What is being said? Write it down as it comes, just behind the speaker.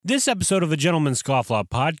This episode of the Gentleman Scofflaw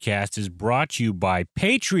podcast is brought to you by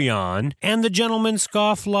Patreon and the Gentleman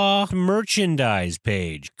Scofflaw merchandise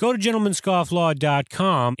page. Go to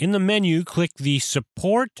gentlemanscofflaw.com. In the menu, click the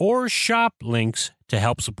support or shop links to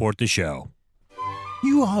help support the show.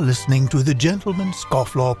 You are listening to the Gentleman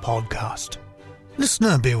Scofflaw podcast.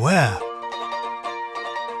 Listener beware.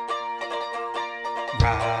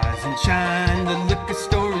 Rise and shine, the liquor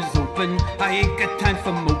store is open. I ain't got time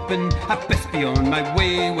for moping. I best be on my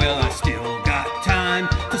way. Well, I still got time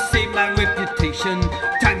to save my reputation.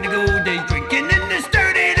 Time to go day drinking in this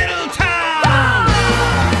dirty little town.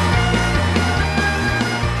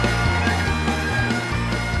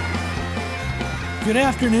 Good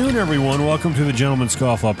afternoon, everyone. Welcome to the Gentleman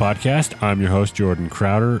Scofflaw podcast. I'm your host, Jordan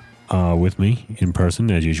Crowder. With me in person,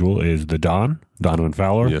 as usual, is the Donovan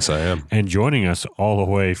Fowler. Yes, I am. And joining us all the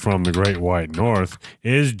way from the Great White North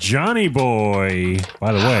is Johnny Boy.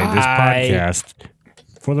 By the way, this podcast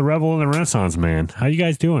for the Rebel and the Renaissance Man. How you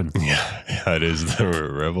guys doing? Yeah, it is the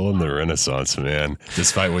Rebel and the Renaissance Man,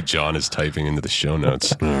 despite what John is typing into the show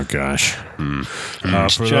notes. Oh, gosh. For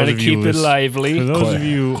Trying to keep it lively. For those of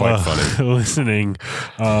you quite funny. listening,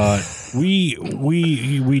 we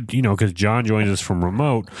because John joins us from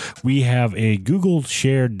remote, we have a Google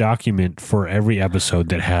shared document for every episode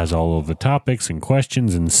that has all of the topics and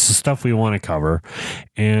questions and stuff we want to cover.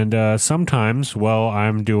 And sometimes, while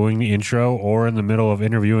I'm doing the intro or in the middle of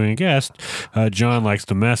interviewing a guest, John likes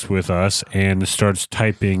to mess with us and starts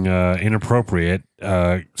typing inappropriate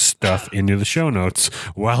stuff into the show notes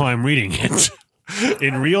while I'm reading it.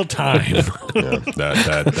 In real time.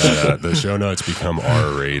 The show notes become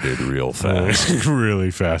R-rated real fast.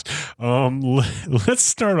 Really fast. Let's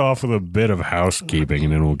start off with a bit of housekeeping,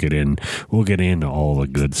 and then we'll get into all the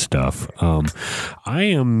good stuff. I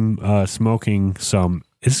am smoking some.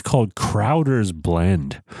 It's called Crowder's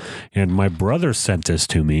Blend, and my brother sent this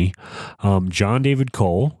to me. John David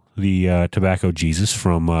Cole, the Tobacco Jesus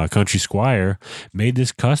from Country Squire, made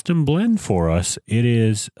this custom blend for us. It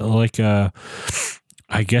is like it's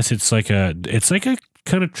like a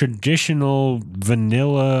kind of traditional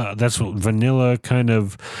vanilla. That's what vanilla kind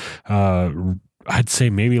of. I'd say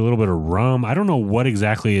maybe a little bit of rum. I don't know what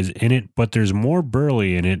exactly is in it, but there's more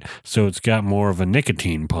burley in it, so it's got more of a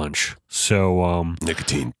nicotine punch. So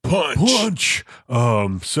Nicotine punch.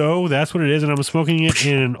 So that's what it is, and I'm smoking it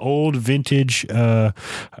in an old vintage a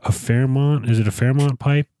Fairmont. Is it a Fairmont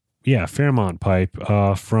pipe? Yeah, Fairmont pipe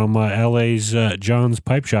from LA's John's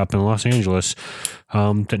Pipe Shop in Los Angeles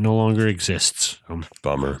that no longer exists.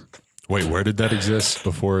 Bummer. Wait, where did that exist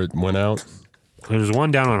before it went out? There's one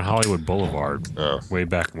down on Hollywood Boulevard way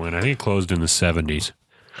back when. I think it closed in the 70s.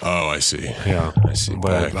 Oh, I see. Yeah. I see.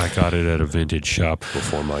 But I got it at a vintage shop.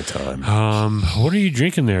 Before my time. What are you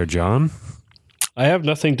drinking there, John? I have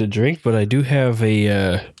nothing to drink, but I do have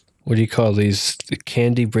a, what do you call these? The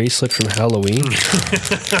candy bracelet from Halloween. The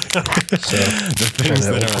things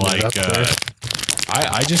that are like,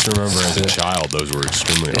 I just remember as a child, those were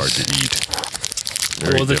extremely hard to eat.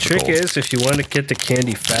 Very the difficult. trick is, if you want to get the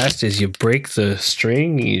candy fast, is you break the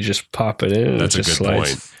string, you just pop it in, and That's it a just good slides.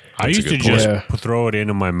 point. I used to just throw it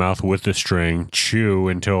into my mouth with the string, chew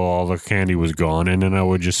until all the candy was gone, and then I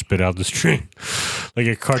would just spit out the string. Like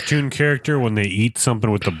a cartoon character when they eat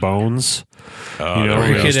something with the bones. Or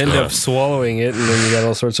you could end up swallowing it, and then you got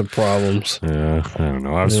all sorts of problems. Yeah, I don't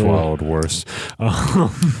know. I've swallowed worse.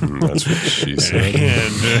 That's what she said.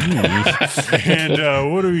 And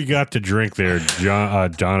what do we got to drink there,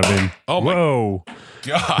 Donovan? Oh, my Whoa.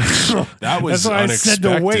 Gosh, that was That's why unexpected.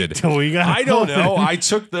 I said to wait till we got. I don't know. I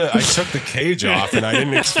took the cage off, and I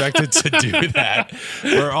didn't expect it to do that.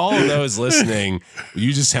 For all of those listening,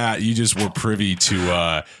 you just were privy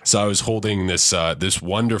to. So I was holding this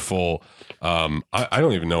wonderful. I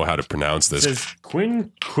don't even know how to pronounce this. It says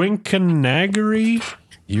Quincanagari.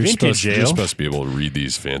 You're Vintage ale. supposed to be able to read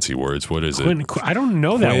these fancy words. What is it? I don't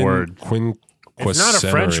know that word. It's not a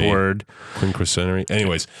French word. Quinquacentenary.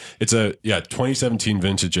 Anyways, it's a 2017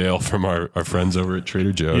 vintage ale from our friends over at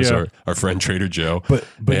Trader Joe's. Yeah. Our friend Trader Joe. But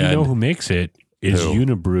you know who makes it? is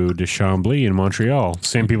Unibrew de Chambly in Montreal.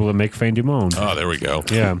 Same people that make Fin du Monde. Oh, there we go.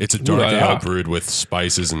 Yeah. It's a dark ale brewed with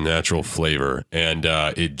spices and natural flavor. And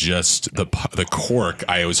it just, the cork,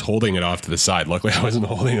 I was holding it off to the side. Luckily, I wasn't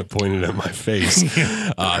holding it pointed at my face.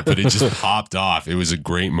 But it just popped off. It was a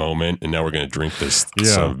great moment. And now we're going to drink this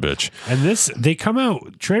son of a bitch. And they come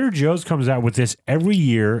out, Trader Joe's comes out with this every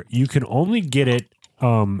year. You can only get it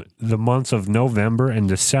the months of November and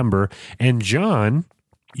December. And John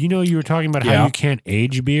you were talking about how you can't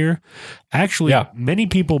age beer. Actually, many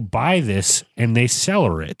people buy this and they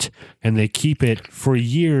cellar it and they keep it for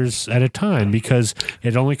years at a time because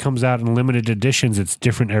it only comes out in limited editions. It's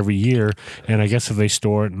different every year. And I guess if they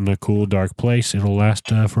store it in a cool, dark place, it'll last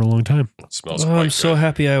for a long time. Smells I'm so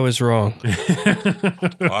happy I was wrong.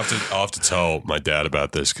 I'll have to tell my dad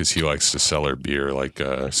about this because he likes to cellar beer like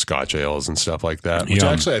Scotch ales and stuff like that, which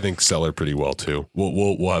actually I think cellar pretty well too.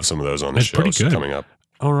 We'll have some of those on the show coming up.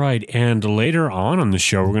 All right, and later on the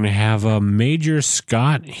show, we're going to have Major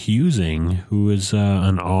Scott Huesing, who is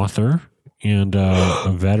an author and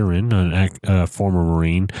a veteran, a former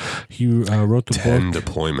Marine. He wrote the book 10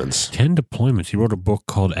 Deployments. 10 Deployments. He wrote a book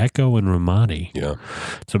called Echo and Ramadi. Yeah.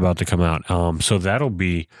 It's about to come out. So that'll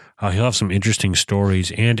be, he'll have some interesting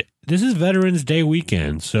stories. And this is Veterans Day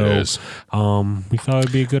weekend. So we thought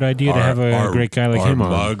it'd be a good idea to have a great guy like him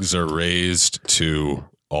on. Our mugs are raised to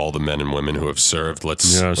all the men and women who have served.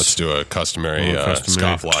 Let's do a customary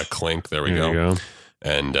scofflaw clink. There we go.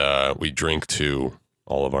 And we drink to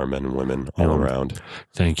all of our men and women all around.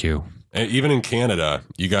 Thank you. And even in Canada,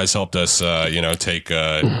 you guys helped us, take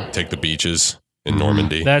the beaches in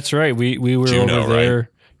Normandy. That's right. We were over there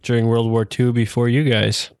during World War II before you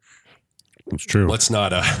guys. It's true. Let's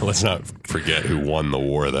not forget who won the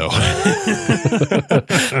war, though.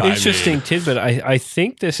 Interesting tidbit. I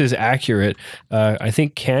think this is accurate. I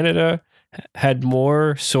think Canada had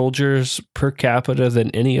more soldiers per capita than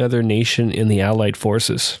any other nation in the Allied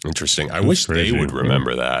forces. Interesting. I wish they would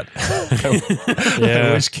remember that.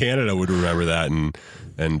 I wish Canada would remember that, and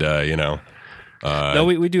no,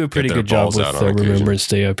 we do a pretty good job with Remembrance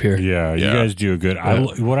Day up here. Yeah, you guys do a good.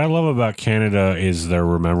 What I love about Canada is their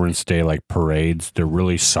Remembrance Day parades. They're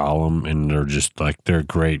really solemn and they're just they're a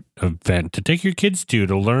great event to take your kids to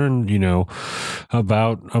learn,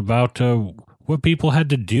 about what people had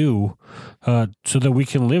to do so that we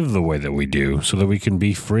can live the way that we do, so that we can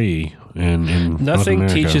be free. And nothing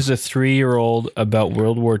teaches a 3-year-old about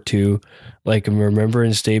World War II like a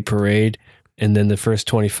Remembrance Day parade. And then the first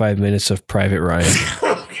 25 minutes of Private Ryan.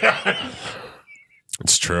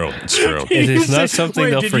 It's true. It's true. It is not something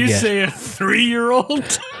they'll forget. Did you say a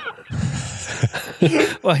 3-year-old?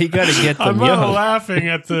 Well, you got to get them I'm young. not laughing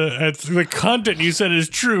at the content you said is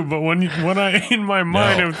true, but when I in my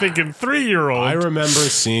mind I'm thinking 3-year-old. I remember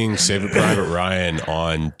seeing Saving Private Ryan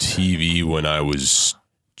on TV when I was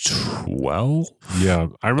 12. Yeah,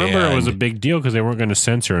 I remember it was a big deal because they weren't going to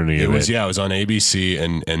censor any of it. Yeah, it was on ABC,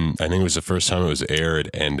 and I think it was the first time it was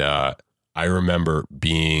aired, and I remember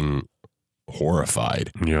being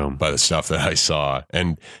horrified by the stuff that I saw.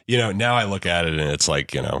 And now I look at it and it's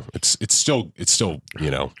it's still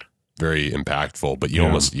very impactful, but you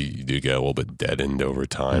do get a little bit deadened over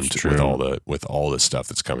time with all the stuff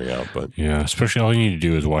that's coming out. But especially all you need to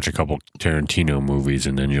do is watch a couple Tarantino movies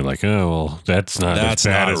and then you're like, oh well, that's not as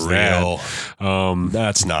bad as real. That.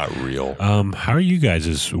 That's not real. How are you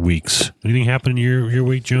guys' weeks? Anything happen in your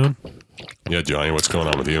week, John? Yeah, Johnny, what's going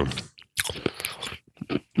on with you?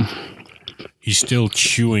 He's still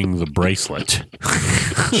chewing the bracelet.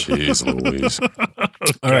 Jeez Louise.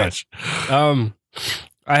 All right.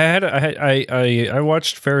 I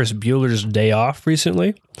watched Ferris Bueller's Day Off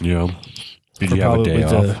recently. Yeah. Did you have a day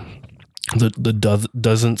off? The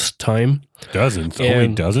dozenth time. Dozenth?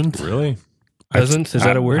 Only dozenth? Really? Dozenth? Is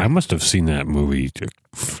that a word? I must have seen that movie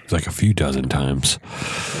like a few dozen times.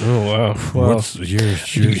 Oh, wow. Well, you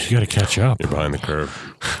got to catch up. You're behind the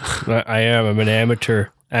curve. I am. I'm an amateur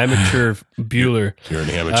Bueller. You're an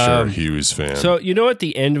amateur Hughes fan. So, at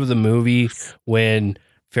the end of the movie when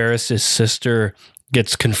Ferris's sister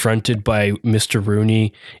gets confronted by Mr.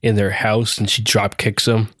 Rooney in their house and she drop kicks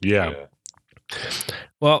him. Yeah.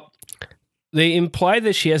 Well, they imply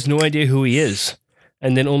that she has no idea who he is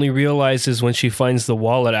and then only realizes when she finds the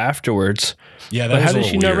wallet afterwards. Yeah, but how did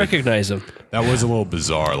she not recognize him? That was a little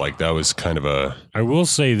bizarre. That was kind of a... I will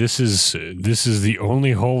say this is the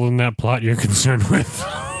only hole in that plot you're concerned with.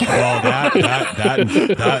 Well,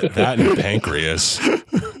 that and pancreas.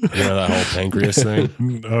 That whole pancreas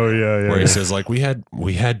thing? Oh yeah. Where he says we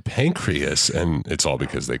had pancreas, and it's all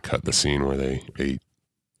because they cut the scene where they ate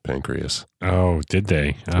pancreas. Oh, did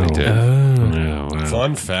they? They did. Oh, wow.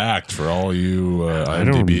 Fun fact for all you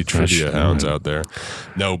IMDb trivia hounds out there.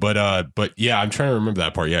 No, but yeah, I'm trying to remember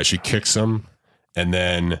that part. Yeah, she kicks him, and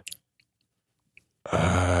then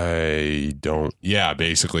I don't. Yeah,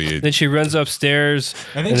 basically. Then she runs upstairs.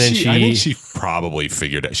 I think she probably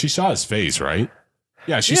figured it. She saw his face, right?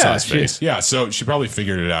 Yeah, she saw his face. Yeah, so she probably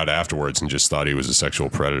figured it out afterwards and just thought he was a sexual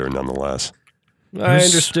predator nonetheless. I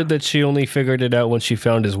understood that she only figured it out when she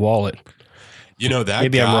found his wallet. That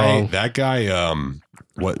Maybe guy, I'm wrong. That guy,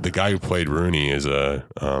 what the guy who played Rooney is a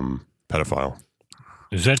pedophile.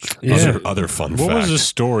 Is that Other fun What fact. was the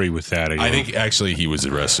story with that again? I think actually he was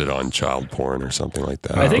arrested on child porn or something like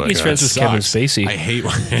that. I think But he's friends it with Kevin sucks. Spacey. I hate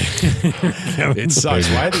it sucks.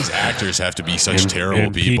 Why do these actors have to be such terrible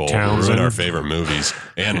and Pete people, Townsend. ruin our favorite movies,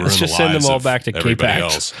 and ruin Let's the just send lives them all of back to everybody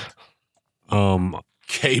K-Pax. else?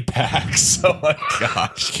 K-Pax. Oh my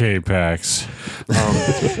gosh. K-Pax.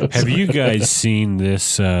 Have you guys seen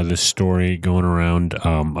this story going around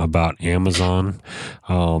about Amazon?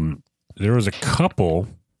 There was a couple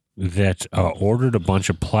that ordered a bunch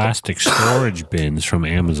of plastic storage bins from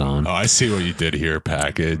Amazon. Oh, I see what you did here,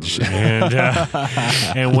 package.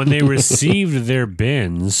 And when they received their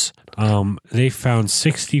bins, they found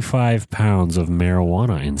 65 pounds of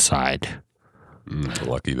marijuana inside.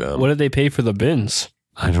 Lucky them. What did they pay for the bins?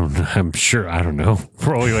 I don't know. I'm sure. I don't know.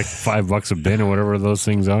 Probably like $5 a bin or whatever those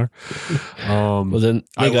things are. Well, then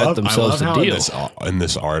they got themselves a deal. In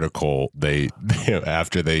this article, they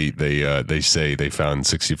after they say they found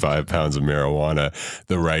 65 pounds of marijuana,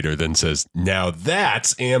 the writer then says, "Now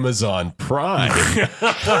that's Amazon Prime."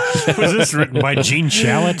 Was this written by Gene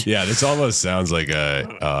Shalit? Yeah, this almost sounds like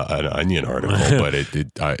an Onion article, but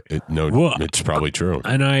it's probably true.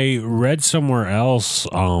 And I read somewhere else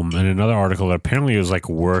in another article that apparently it was like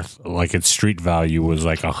worth, like its street value was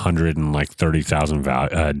like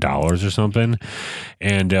 $130,000 or something,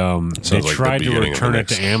 and they like tried the to beginning return of it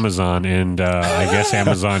the to Amazon, and I guess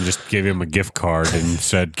Amazon just gave him a gift card and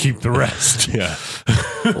said keep the rest. Yeah.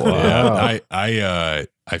 Wow. Yeah,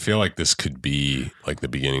 I feel like this could be like the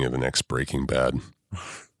beginning of the next Breaking Bad.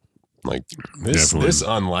 Like this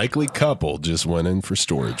unlikely couple just went in for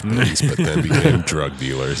storage bins, but then became drug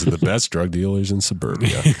dealers, the best drug dealers in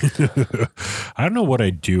suburbia. I don't know what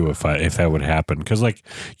I'd do if that would happen, because like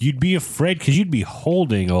you'd be afraid because you'd be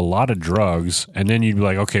holding a lot of drugs, and then you'd be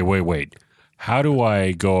like, okay, wait, how do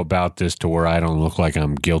I go about this to where I don't look like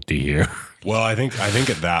I'm guilty here? Well, I think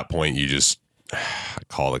at that point you just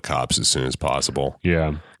call the cops as soon as possible.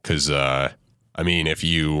 Yeah, because I mean,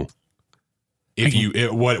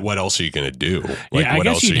 what else are you going to do? Like, I what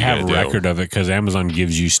guess else you'd are you have a gonna do? record of it because Amazon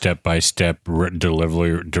gives you step-by-step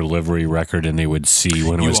delivery record, and they would see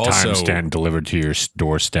when it was delivered to your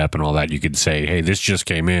doorstep and all that. You could say, "Hey, this just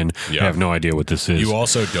came in. Yeah. I have no idea what this is." You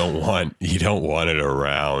also don't want it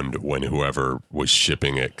around when whoever was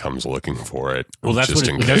shipping it comes looking for it. Well, that's what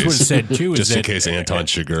it said too. Just in case Anton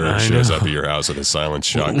Chigurh shows up at your house with a silent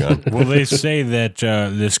shotgun. Well, they say that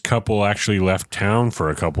this couple actually left town for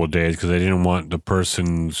a couple of days because they didn't want the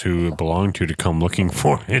persons who it belonged to come looking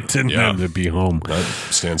for it and them to be home. That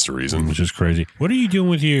stands to reason. Which is crazy. What are you doing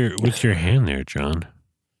with your hand there, John?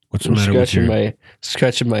 What's the matter with your...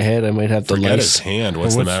 Scratching my head. I might have to Forget lice. his hand.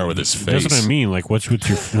 What's the matter with his face? That's what I mean. Like, what's with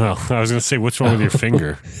your... No, I was going to say, what's wrong with your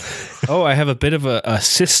finger? Oh, I have a bit of a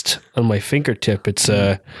cyst on my fingertip. It's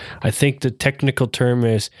I think the technical term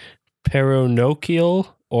is peronochial,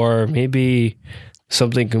 or maybe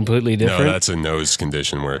something completely different. No, that's a nose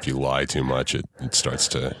condition where if you lie too much, it starts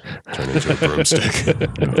to turn into a broomstick.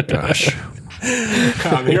 Oh, gosh.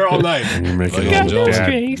 I'm here all night. You're making Ladies and all the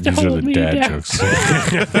gentlemen. dad, these are the dad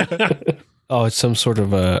jokes. Oh, it's some sort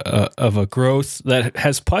of a growth that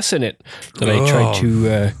has pus in it that I tried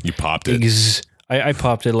to... You popped it. I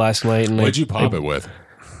popped it last night. And What'd you pop it with?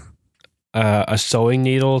 A sewing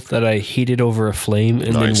needle that I heated over a flame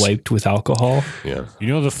and then wiped with alcohol. Yeah. You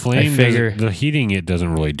know, the flame, figure- the heating it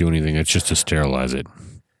doesn't really do anything. It's just to sterilize it.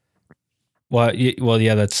 Well,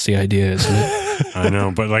 yeah, that's the idea, isn't it? I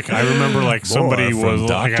know, but like I remember, like somebody More from was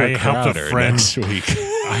like, Dr. I helped a Crowder friend. next week.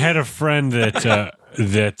 I had a friend that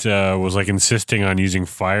was like insisting on using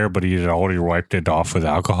fire, but he had already wiped it off with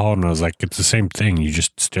alcohol, and I was like, it's the same thing. You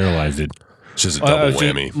just sterilized it. It's just a double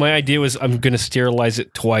whammy. My idea was I'm going to sterilize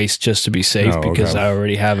it twice just to be safe because I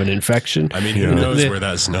already have an infection. I mean, who knows where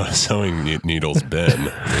that sewing needle's been?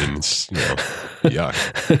 I mean, it's,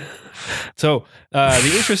 yuck. So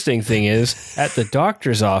the interesting thing is, at the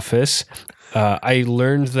doctor's office, I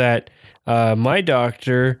learned that my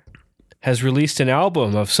doctor has released an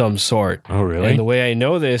album of some sort. Oh, really? And the way I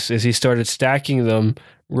know this is he started stacking them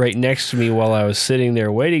right next to me while I was sitting there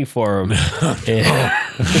waiting for him.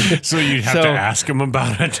 So you'd have to ask him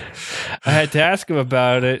about it? I had to ask him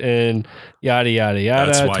about it, and yada, yada,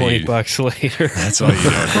 yada, $20 later. That's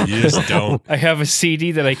why you just don't. I have a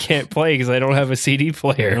CD that I can't play because I don't have a CD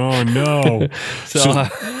player. Oh, no. So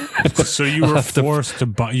you were forced to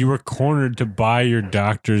buy, you were cornered to buy your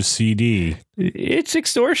doctor's CD. It's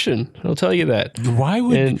extortion. I'll tell you that. Why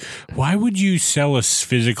would you sell a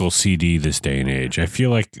physical CD this day and age? I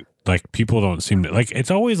feel like people don't seem to like.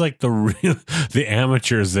 It's always like the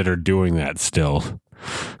amateurs that are doing that still.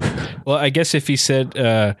 Well, I guess if he said,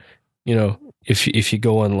 if you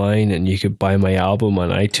go online and you could buy my album on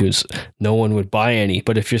iTunes, no one would buy any.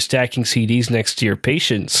 But if you're stacking CDs next to your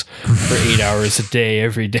patients for 8 hours a day,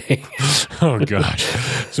 every day. Oh, gosh.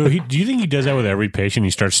 So do you think he does that with every patient?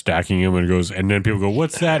 He starts stacking them and then people go,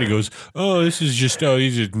 what's that? He goes,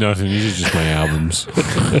 these are nothing. These are just my albums.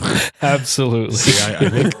 Absolutely. See,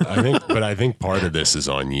 I think part of this is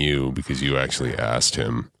on you because you actually asked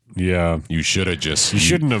him. Yeah. You should have just... You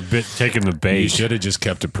shouldn't have taken the bait. You should have just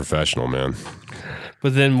kept it professional, man.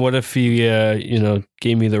 But then what if he,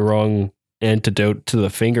 gave me the wrong antidote to the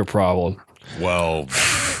finger problem? Well,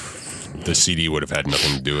 the CD would have had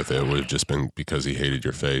nothing to do with it. It would have just been because he hated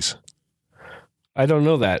your face. I don't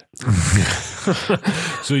know that.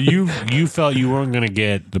 So you felt you weren't going to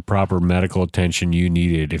get the proper medical attention you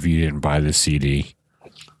needed if you didn't buy the CD.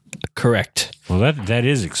 Correct. Well, that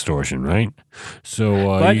is extortion, right?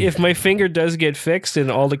 So, but if my finger does get fixed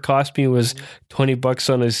and all it cost me was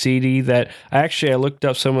 $20 on a CD, that I looked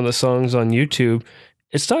up some of the songs on YouTube.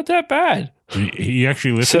 It's not that bad. You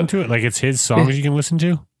actually listen to it? Like it's his songs you can listen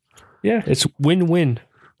to? Yeah, it's win-win.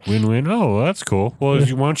 Win-win. Oh, well, that's cool. Well, why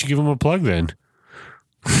don't you give him a plug then?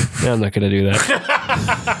 No, I'm not going to do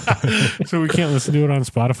that. So we can't listen to it on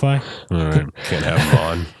Spotify? All right. Can't have him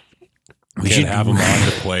on. We should have him on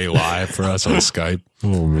to play live for us on Skype.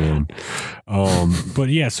 Oh man. But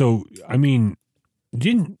yeah, so I mean,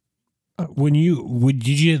 did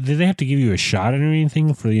they have to give you a shot or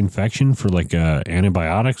anything for the infection for like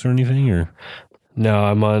antibiotics or anything or? No,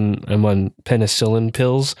 I'm on penicillin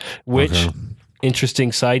pills, which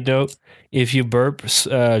interesting side note, if you burp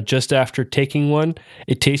just after taking one,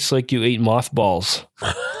 it tastes like you ate mothballs.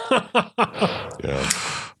 Yeah.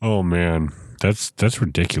 Oh man. That's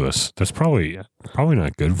ridiculous. That's probably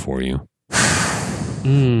not good for you.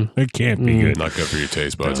 It can't be good. Not good for your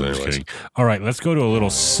taste buds, anyways. All right, let's go to a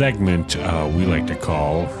little segment we like to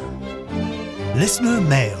call Listener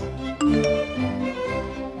Mail.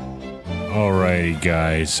 All righty,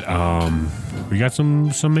 guys. We got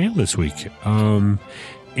some mail this week. And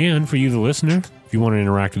for you, the listener, if you want to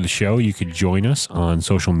interact with the show, you could join us on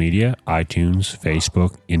social media, iTunes,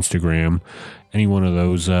 Facebook, Instagram, any one of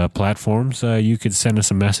those platforms. You could send us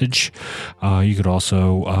a message. You could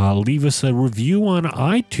also leave us a review on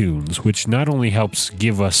iTunes, which not only helps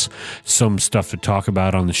give us some stuff to talk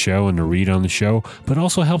about on the show and to read on the show, but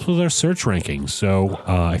also helps with our search rankings. So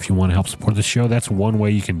if you want to help support the show, that's one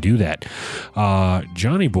way you can do that.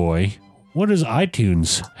 Johnny boy, what does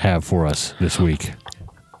iTunes have for us this week?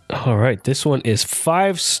 All right, this one is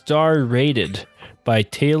 5-star rated by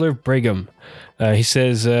Taylor Brigham. He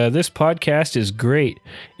says, this podcast is great.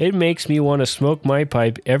 It makes me want to smoke my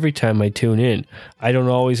pipe every time I tune in. I don't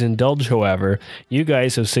always indulge, however. You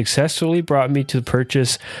guys have successfully brought me to the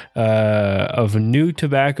purchase of new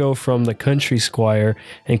tobacco from the Country Squire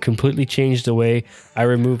and completely changed the way I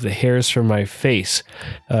remove the hairs from my face.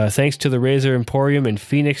 Thanks to the Razor Emporium and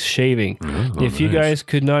Phoenix Shaving. If you guys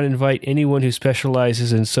could not invite anyone who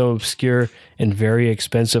specializes in so obscure and very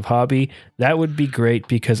expensive hobby, that would be great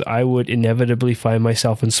because I would inevitably find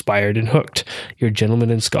myself inspired and hooked. Your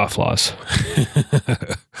gentlemen and scofflaws.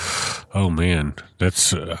 Oh man,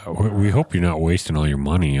 that's. We hope you're not wasting all your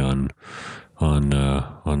money on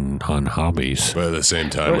hobbies. But at the same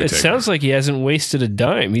time, Well, it sounds like he hasn't wasted a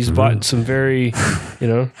dime. He's bought some very,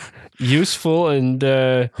 useful and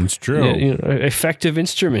It's true. effective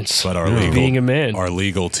instruments. But being a man. Our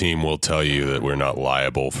legal team will tell you that we're not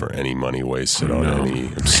liable for any money wasted on any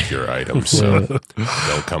obscure items. So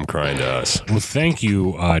they'll come crying to us. Well, thank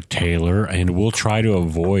you, Taylor, and we'll try to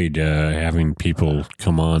avoid having people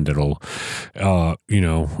come on that'll,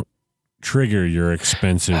 trigger your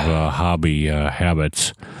expensive hobby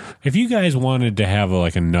habits. If you guys wanted to have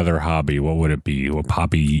another hobby, what would it be? A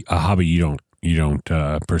hobby you don't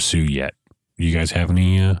pursue yet? You guys have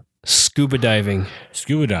any? Scuba diving.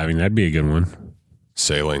 Scuba diving, that'd be a good one.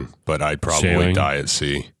 Sailing, but I'd probably die at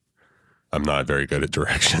sea. I'm not very good at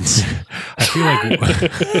directions. I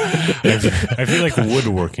feel like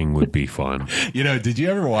woodworking would be fun. Did you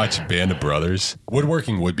ever watch Band of Brothers?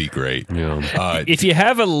 Woodworking would be great. Yeah. If you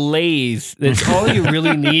have a lathe, that's all you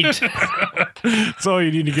really need. That's all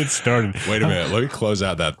you need to get started. Wait a minute. Let me close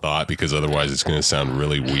out that thought because otherwise it's going to sound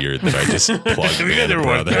really weird that I just plugged Band of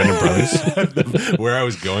Brothers. Where I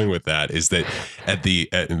was going with that is that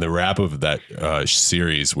in the wrap of that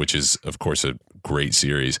series, which is, of course, a great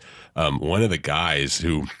series, one of the guys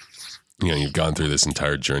who you've gone through this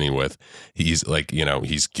entire journey with, he's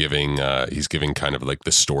giving kind of like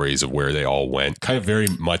the stories of where they all went, kind of very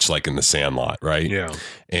much like in The Sandlot, right? Yeah.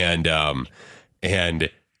 And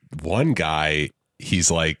one guy,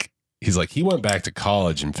 he's like, he's like, he went back to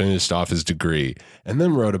college and finished off his degree and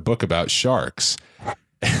then wrote a book about sharks.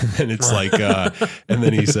 And it's like, and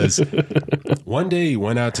then he says, one day he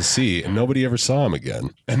went out to sea and nobody ever saw him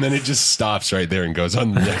again. And then it just stops right there and goes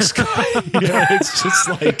on the next guy. It's just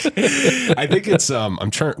like, I think it's,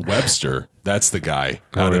 I'm trying, Webster, that's the guy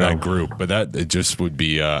out of that group. But that, it just would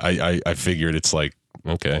be, I figured it's like,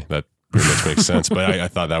 okay, that pretty much makes sense. But I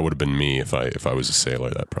thought that would have been me if I was a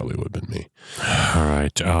sailor. That probably would have been me. All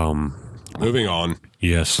right. Moving on.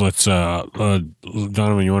 Yes, let's, Donovan,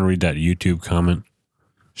 you want to read that YouTube comment?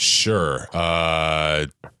 Sure.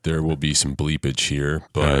 There will be some bleepage here,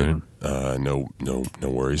 but no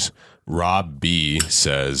worries. Rob B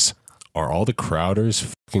says, "Are all the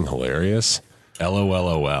Crowders fucking hilarious?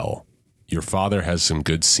 LOLOL. Your father has some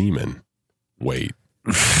good semen. Wait."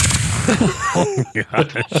 Oh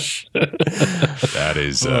gosh. That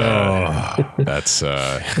is that's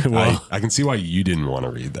well, I can see why you didn't want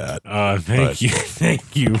to read that. Thank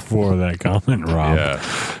you for that comment, Rob. Yeah.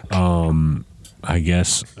 I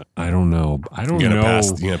guess I don't know. You gonna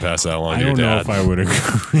pass that along to your dad? I don't know if I would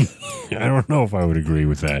agree. I don't know if I would agree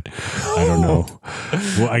with that. I don't know.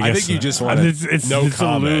 Well, I think you just want it's no it's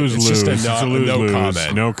comment. A lose, it's lose. just a no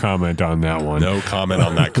comment. No comment on that one. No comment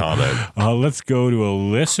on that comment. Let's go to a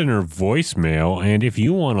listener voicemail, and if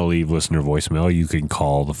you want to leave listener voicemail, you can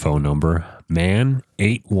call the phone number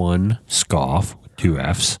man81scoff with 2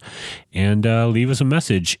 Fs, and leave us a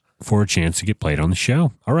message for a chance to get played on the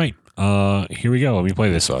show. All right. Here we go. Let me play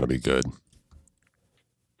this. This ought to be good.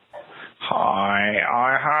 Hi,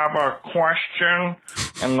 I have a question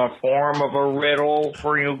in the form of a riddle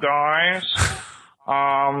for you guys.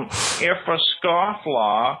 If a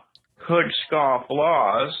scofflaw could scoff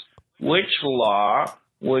laws, which law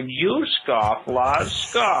would you scofflaws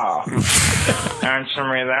scoff? Answer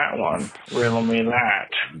me that one. Riddle me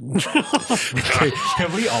that. Okay,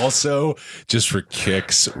 can we also, just for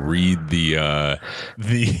kicks, read the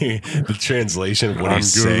translation of what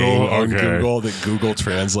he's saying on Google that Google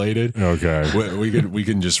translated? Okay. We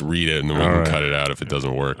can just read it and then we can cut it out if it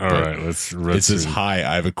doesn't work. All right, let's it says, "Hi,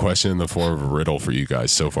 I have a question in the form of a riddle for you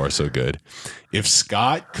guys. So far, so good. If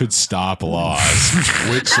Scott could stop laws,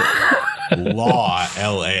 which law,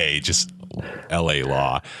 LA, just LA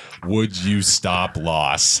law, would you stop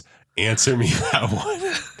loss? Answer me that one.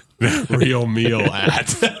 Real meal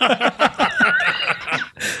at."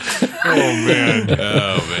 Oh man.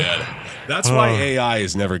 That's why AI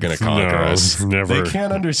is never going to conquer us. Never. They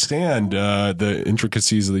can't understand the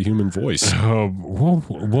intricacies of the human voice. What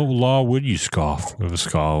law would you scoff of a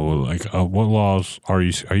scholar? Like, what laws are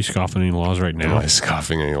you scoffing any laws right now? Am I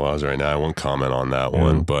scoffing any laws right now? I won't comment on that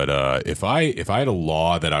one. But if I had a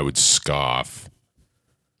law that I would scoff,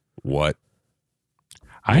 what?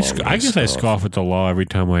 I guess I scoff at the law every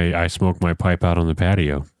time I smoke my pipe out on the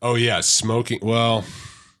patio. Oh yeah, smoking. Well,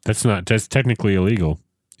 that's technically illegal.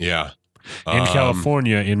 Yeah. In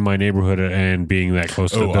California, in my neighborhood, and being that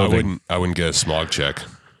close to the building. I wouldn't get a smog check.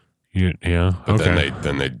 Yeah. But okay.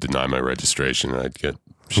 Then they'd deny my registration and I'd get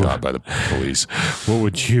shot by the police. What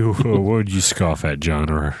would you scoff at,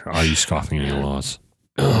 John, or are you scoffing any laws?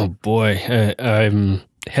 Oh boy, I'm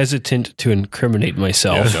hesitant to incriminate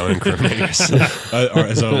myself. Yeah, don't incriminate yourself. Or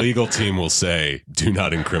as our legal team will say, do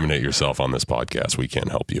not incriminate yourself on this podcast. We can't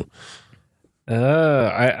help you.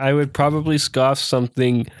 I would probably scoff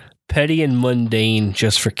something petty and mundane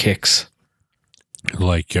just for kicks.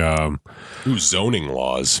 Like zoning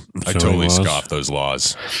laws. I totally scoff those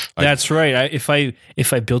laws. That's right. If I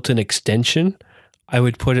built an extension, I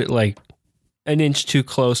would put it like an inch too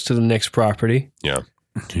close to the next property. Yeah.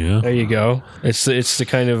 There you go. It's the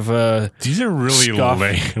kind of these are really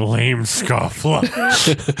lame scoff laws.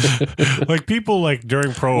 Like people like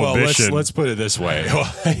during Prohibition. Well, let's put it this way.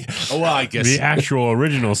 Well, I guess the actual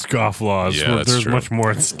original scoff laws. Yeah, there's true. much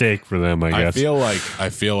more at stake for them. I guess. I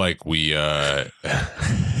feel like we.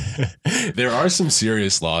 There are some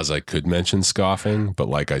serious laws I could mention scoffing, but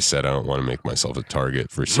like I said, I don't want to make myself a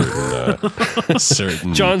target for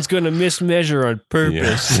certain. John's going to mismeasure on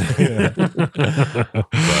purpose. Yeah.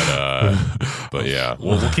 But yeah,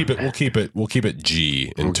 we'll keep it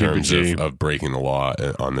G in terms of breaking the law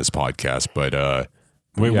on this podcast. But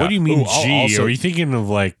wait, yeah. what do you mean G? Also, are you thinking of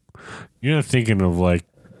like? You're not thinking of like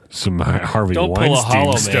some Harvey Don't pull a Weinstein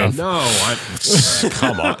hollow, stuff. man. No,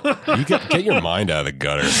 come on. You get your mind out of the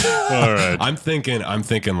gutter. All right. I'm thinking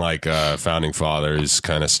like founding fathers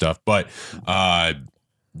kind of stuff. But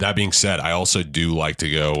that being said, I also do like to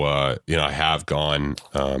go. I have gone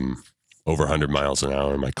over 100 miles an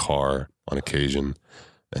hour in my car on occasion.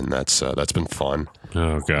 and that's been fun.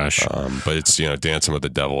 Oh gosh. But it's dancing with the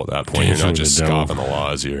devil at that point. Dancing You're not with just the devil. scoffing the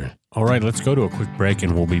laws here. All right, let's go to a quick break,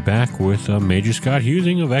 and we'll be back with Major Scott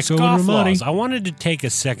Huesing of Echo and Ramadi. I wanted to take a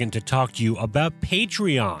second to talk to you about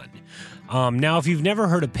Patreon. Now, if you've never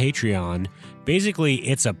heard of Patreon, basically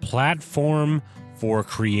it's a platform for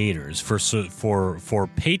creators, for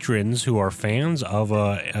patrons who are fans of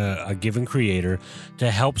a given creator to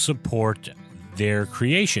help support their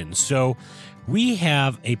creations. So we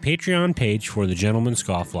have a Patreon page for the Gentleman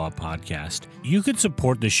Scofflaw podcast. You could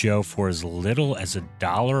support the show for as little as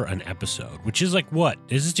 $1 an episode, which is like what?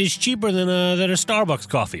 This is just cheaper than a Starbucks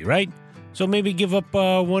coffee, right? So maybe give up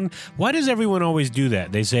one. Why does everyone always do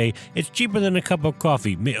that? They say it's cheaper than a cup of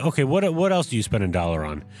coffee. Okay, what else do you spend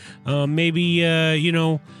 $1 on? Maybe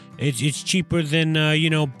it's cheaper than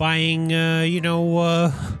buying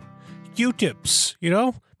Q-tips.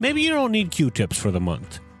 Maybe you don't need Q-tips for the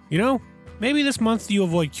month. Maybe this month you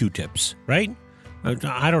avoid Q-tips, right?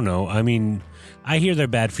 I don't know. I mean, I hear they're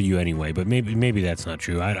bad for you anyway, but maybe that's not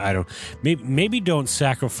true. I don't. Maybe don't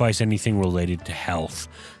sacrifice anything related to health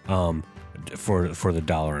for the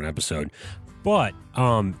 $1 an episode. But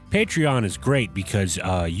Patreon is great because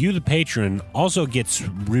you, the patron, also gets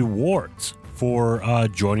rewards for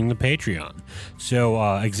joining the Patreon.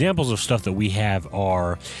 So examples of stuff that we have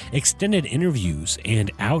are extended interviews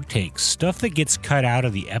and outtakes, stuff that gets cut out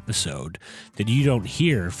of the episode that you don't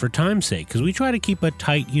hear for time's sake, because we try to keep a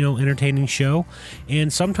tight, entertaining show,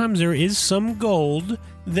 and sometimes there is some gold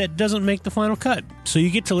that doesn't make the final cut. So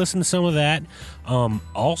you get to listen to some of that.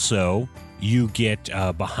 Also, you get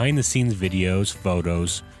behind-the-scenes videos,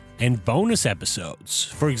 photos, and bonus episodes.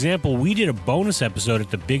 For example, we did a bonus episode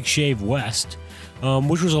at the Big Shave West,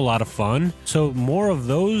 which was a lot of fun. So more of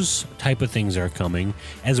those type of things are coming,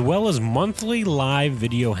 as well as monthly live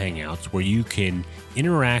video hangouts where you can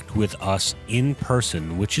interact with us in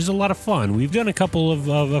person, which is a lot of fun. We've done a couple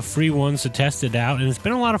of free ones to test it out, and it's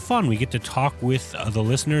been a lot of fun. We get to talk with the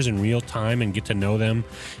listeners in real time and get to know them,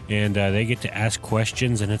 and they get to ask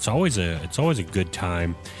questions, and it's always a good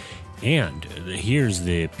time. And here's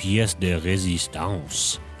the pièce de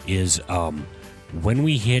résistance is when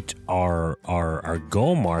we hit our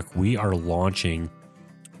goal mark, we are launching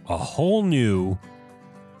a whole new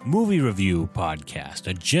movie review podcast,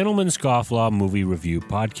 a Gentleman Scofflaw movie review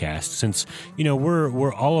podcast. Since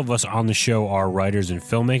we're all of us on the show are writers and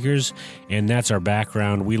filmmakers, and that's our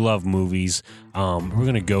background. We love movies. We're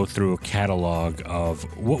going to go through a catalog of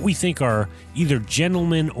what we think are either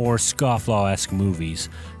gentleman or Scofflaw-esque movies.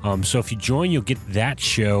 So if you join, you'll get that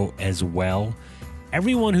show as well.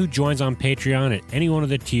 Everyone who joins on Patreon at any one of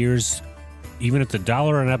the tiers, even at the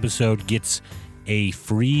 $1 an episode, gets a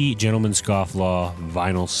free Gentleman Scofflaw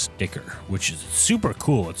vinyl sticker, which is super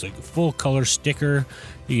cool. It's like a full color sticker.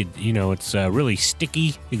 It's really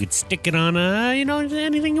sticky. You could stick it on,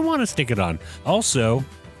 anything you want to stick it on. Also,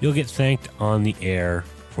 you'll get thanked on the air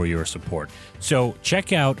for your support. So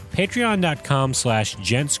check out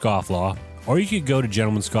patreon.com/gentscofflaw, or you could go to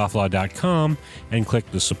gentlemanscofflaw.com and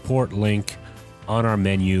click the support link on our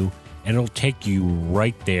menu, and it'll take you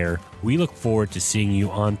right there. We look forward to seeing you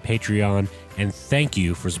on Patreon, and thank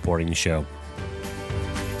you for supporting the show.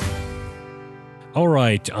 All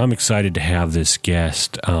right, I'm excited to have this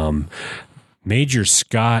guest, Major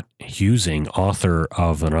Scott Huesing, author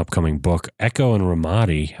of an upcoming book, Echo and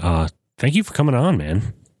Ramadi. Thank you for coming on,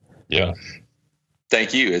 man. Yeah.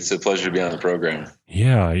 Thank you. It's a pleasure to be on the program.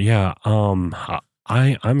 Yeah.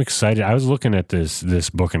 I'm excited. I was looking at this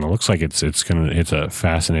book, and it looks like it's a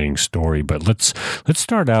fascinating story. But let's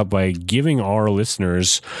start out by giving our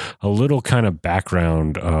listeners a little kind of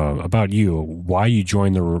background about you, why you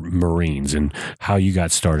joined the Marines, and how you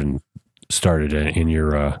got started in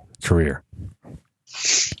your career.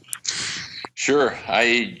 Sure.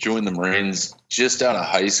 I joined the Marines just out of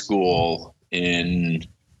high school in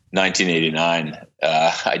 1989.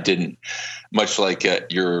 I didn't, much like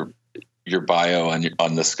your bio on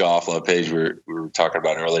the Scofflaw page we were talking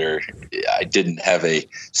about earlier, I didn't have a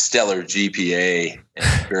stellar GPA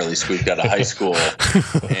and barely squeaked out of high school.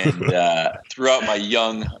 And throughout my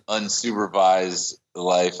young, unsupervised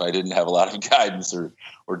life, I didn't have a lot of guidance or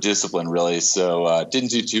discipline, really. So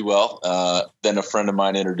didn't do too well. Then a friend of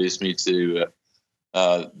mine introduced me to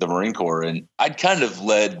the Marine Corps, and I'd kind of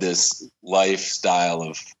led this lifestyle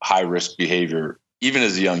of high-risk behavior, even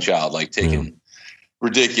as a young child, like taking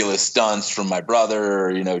ridiculous stunts from my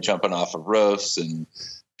brother, jumping off of roofs and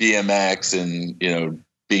BMX and,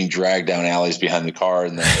 being dragged down alleys behind the car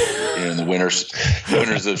in the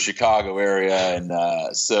winters of Chicago area.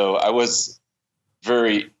 And so I was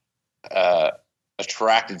very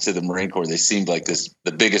attracted to the Marine Corps. They seemed like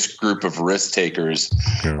the biggest group of risk takers,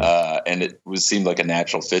 and it seemed like a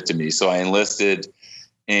natural fit to me. So I enlisted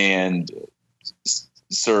and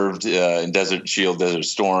served in Desert Shield, Desert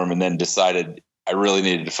Storm, and then decided I really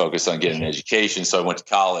needed to focus on getting an education. So I went to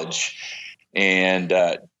college, and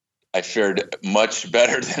I fared much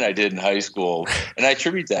better than I did in high school. And I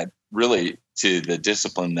attribute that really to the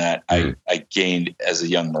discipline that I gained as a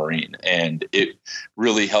young Marine. And it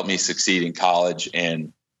really helped me succeed in college.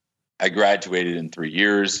 And I graduated in 3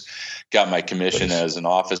 years, got my commission as an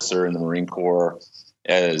officer in the Marine Corps,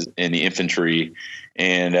 in the infantry.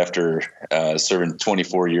 And after serving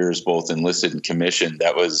 24 years, both enlisted and commissioned,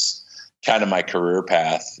 that was kind of my career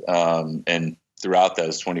path. And throughout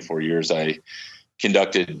those 24 years, I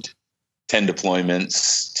conducted 10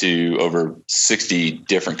 deployments to over 60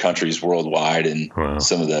 different countries worldwide, and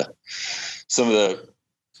some of the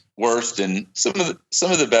worst and some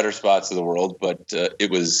of the better spots of the world. But it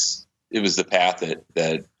was the path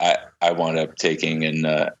that I wound up taking, and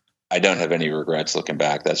I don't have any regrets looking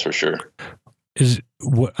back. That's for sure.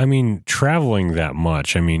 Traveling that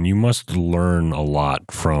much, you must learn a lot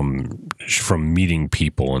from meeting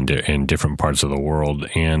people in different parts of the world.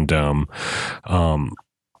 And,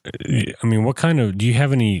 what kind of, do you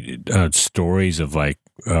have any stories of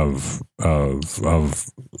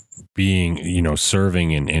being,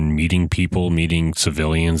 serving and meeting people, meeting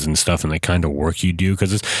civilians and stuff, and the kind of work you do?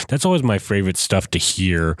 Because that's always my favorite stuff to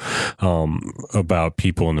hear about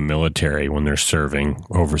people in the military when they're serving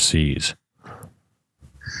overseas.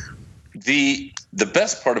 The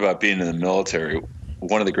best part about being in the military,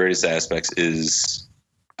 one of the greatest aspects, is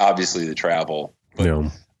obviously the travel.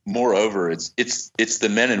 But moreover, it's the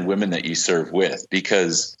men and women that you serve with,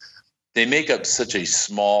 because they make up such a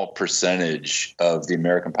small percentage of the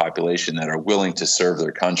American population that are willing to serve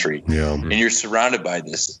their country. Yeah. And you're surrounded by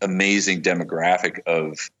this amazing demographic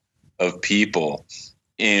of people.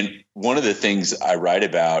 And one of the things I write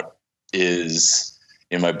about is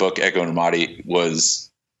in my book, Echo and Ramadi, was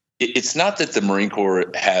it's not that the Marine Corps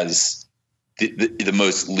has the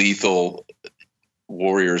most lethal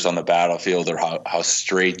warriors on the battlefield, or how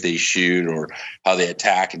straight they shoot, or how they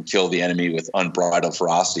attack and kill the enemy with unbridled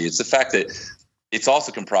ferocity. It's the fact that it's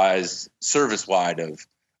also comprised service-wide of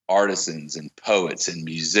artisans and poets and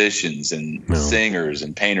musicians and singers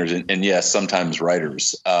and painters and yes, sometimes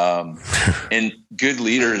writers. And good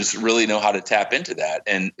leaders really know how to tap into that.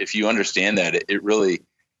 And if you understand that, it really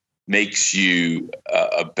makes you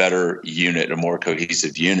a better unit, a more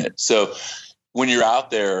cohesive unit. So when you're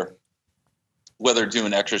out there, whether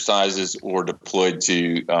doing exercises or deployed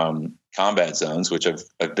to combat zones, which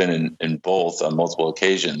I've been in both on multiple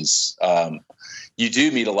occasions, you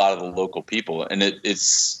do meet a lot of the local people, and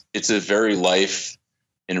it's a very life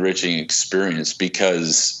enriching experience,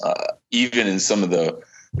 because even in some of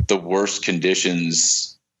the worst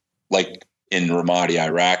conditions, like in Ramadi,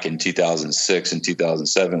 Iraq in 2006 and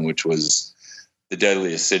 2007, which was the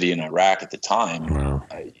deadliest city in Iraq at the time,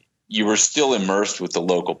 you were still immersed with the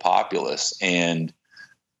local populace. And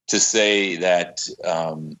to say that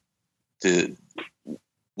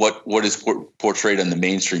what is portrayed on the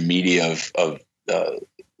mainstream media of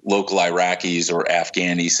local Iraqis or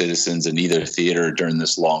Afghani citizens in either theater during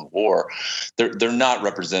this long war, they're not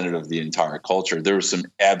representative of the entire culture. There were some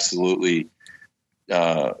absolutely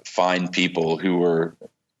fine people who were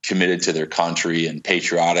committed to their country and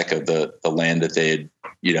patriotic of the land that they had,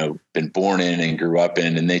 been born in and grew up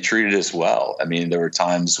in, and they treated us well. There were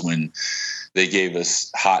times when they gave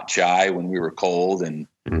us hot chai when we were cold and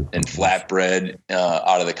flatbread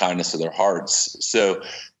out of the kindness of their hearts. So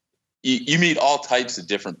you meet all types of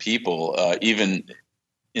different people, even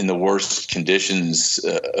in the worst conditions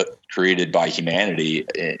created by humanity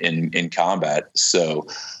in combat. So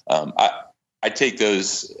I take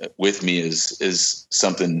those with me as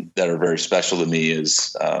something that are very special to me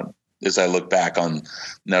as I look back on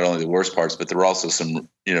not only the worst parts, but there are also some,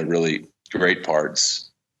 really great parts.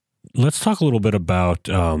 Let's talk a little bit about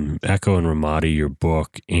Echo and Ramadi, your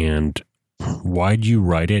book, and why did you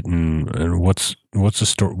write it, and what's the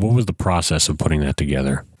story? What was the process of putting that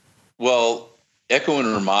together? Well, Echo and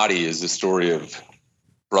Ramadi is the story of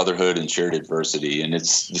brotherhood and shared adversity, and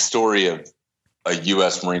it's the story of a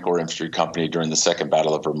U.S. Marine Corps infantry company during the Second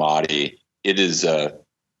Battle of Ramadi. It is a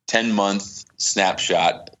 10-month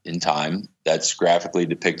snapshot in time that's graphically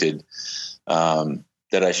depicted,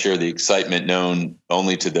 that I share the excitement known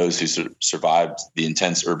only to those who survived the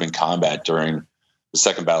intense urban combat during the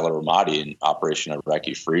Second Battle of Ramadi and Operation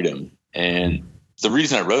Iraqi Freedom. And the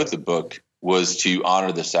reason I wrote the book was to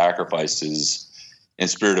honor the sacrifices and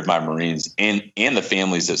spirit of my Marines and the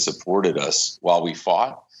families that supported us while we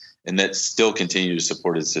fought, and that still continue to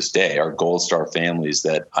support us this day, are Gold Star families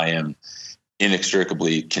that I am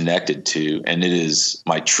inextricably connected to. And it is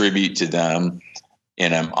my tribute to them.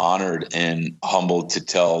 And I'm honored and humbled to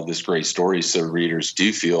tell this great story so readers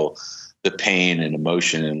do feel the pain and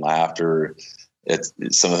emotion and laughter at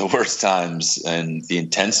some of the worst times, and the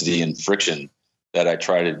intensity and friction that I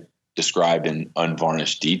try to describe in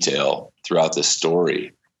unvarnished detail throughout this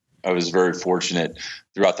story. I was very fortunate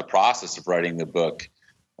throughout the process of writing the book,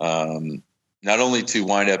 not only to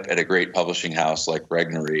wind up at a great publishing house like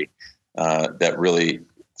Regnery that really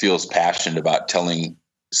feels passionate about telling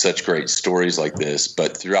such great stories like this,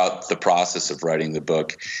 but throughout the process of writing the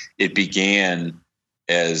book, it began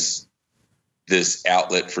as this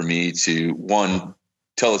outlet for me to, one,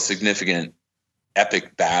 tell a significant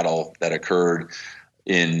epic battle that occurred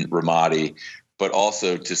in Ramadi, but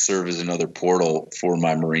also to serve as another portal for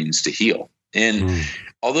my Marines to heal. And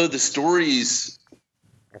although the stories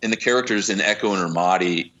and the characters in Echo and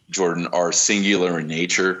Ramadi, Jordan, are singular in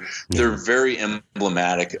nature, they're very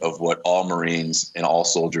emblematic of what all Marines and all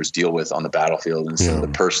soldiers deal with on the battlefield, and some of the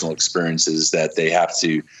personal experiences that they have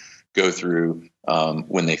to go through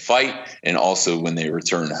when they fight, and also when they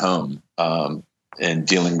return home, and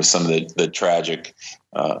dealing with some of the tragic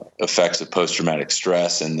effects of post-traumatic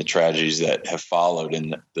stress and the tragedies that have followed,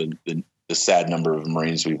 and the sad number of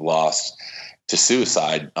Marines we've lost to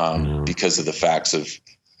suicide because of the facts of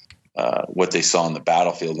what they saw on the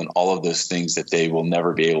battlefield, and all of those things that they will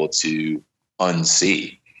never be able to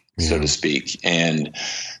unsee, so to speak. And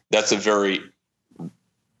that's a very,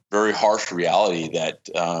 very harsh reality that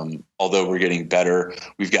although we're getting better,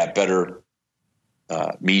 we've got better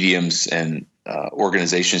mediums and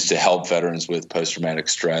organizations to help veterans with post-traumatic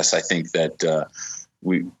stress. I think that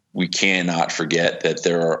we cannot forget that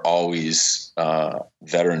there are always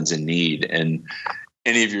veterans in need, and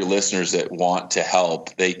any of your listeners that want to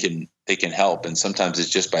help, they can help. And sometimes it's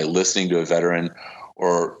just by listening to a veteran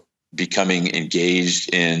or becoming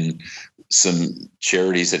engaged in some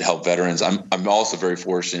charities that help veterans. I'm also very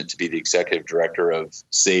fortunate to be the executive director of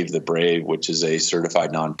Save the Brave, which is a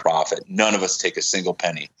certified nonprofit. None of us take a single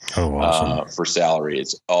penny for salary.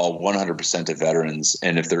 It's all 100% to veterans.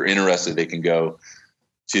 And if they're interested, they can go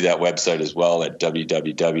to that website as well at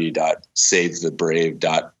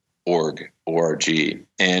www.savethebrave.org.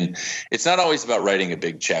 And it's not always about writing a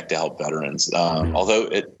big check to help veterans, although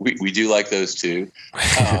we do like those too.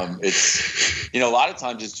 It's, a lot of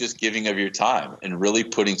times it's just giving of your time and really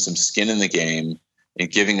putting some skin in the game,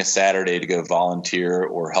 and giving a Saturday to go volunteer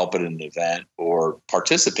or help at an event or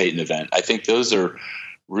participate in an event. I think those are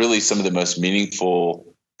really some of the most meaningful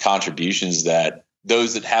contributions that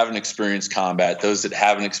those that haven't experienced combat, those that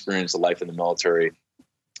haven't experienced a life in the military,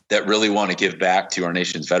 that really want to give back to our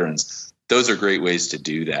nation's veterans, those are great ways to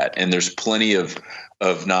do that. And there's plenty of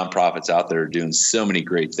nonprofits out there doing so many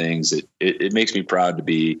great things. It makes me proud to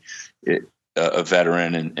be a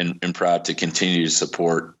veteran, and proud to continue to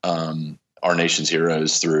support our nation's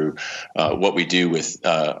heroes through what we do with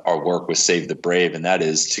our work with Save the Brave. And that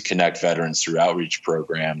is to connect veterans through outreach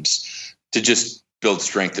programs to just build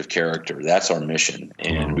strength of character. That's our mission.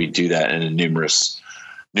 And we do that in numerous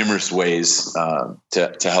ways to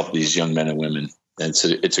help these young men and women. And so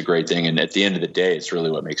it's a great thing. And at the end of the day, it's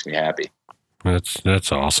really what makes me happy.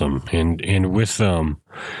 That's awesome. And with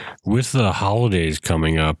the holidays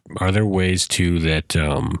coming up, are there ways to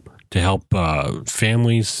help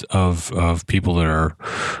families of people that are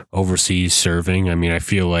overseas serving? I mean, I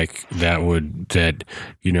feel like having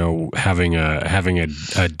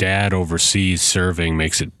a dad overseas serving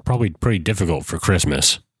makes it probably pretty difficult for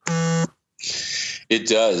Christmas. It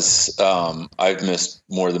does. I've missed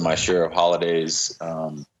more than my share of holidays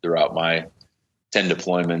throughout my 10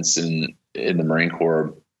 deployments in the Marine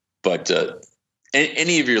Corps. But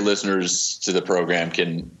any of your listeners to the program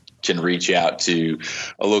can reach out to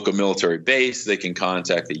a local military base. They can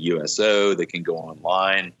contact the USO. They can go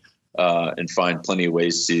online and find plenty of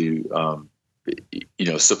ways to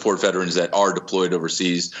support veterans that are deployed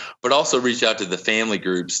overseas, but also reach out to the family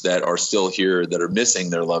groups that are still here, that are missing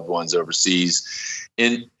their loved ones overseas.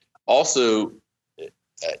 And also,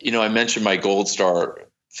 I mentioned my Gold Star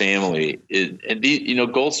family, and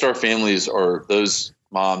Gold Star families are those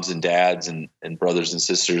moms and dads and brothers and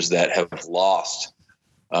sisters that have lost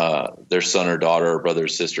their son or daughter or brother or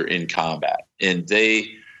sister in combat. And they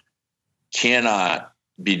cannot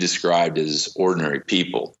be described as ordinary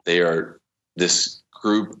people. They are this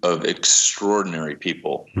group of extraordinary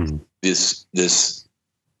people, this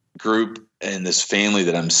group and this family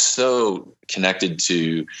that I'm so connected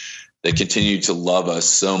to, that continue to love us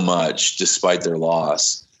so much despite their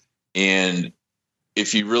loss. And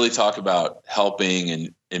if you really talk about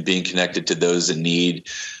helping and being connected to those in need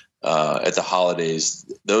at the holidays,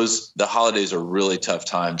 the holidays are really tough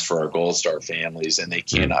times for our Gold Star families, and they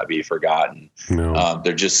cannot be forgotten. No.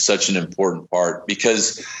 They're just such an important part,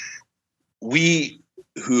 because we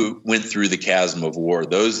who went through the chasm of war,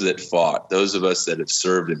 those that fought, those of us that have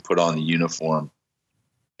served and put on the uniform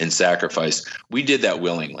and sacrificed, we did that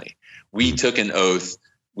willingly. We took an oath,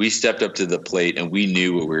 we stepped up to the plate, and we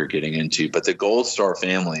knew what we were getting into. But the Gold Star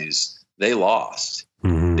families, they lost.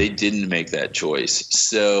 Mm-hmm. They didn't make that choice.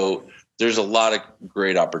 So there's a lot of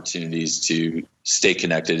great opportunities to stay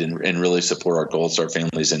connected and really support our Gold Star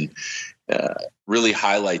families, and really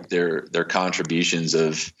highlight their contributions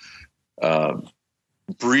of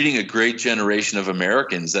breeding a great generation of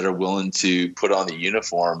Americans that are willing to put on the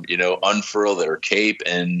uniform, unfurl their cape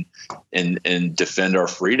and defend our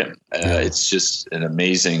freedom. It's just an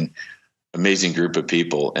amazing group of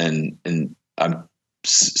people. And I'm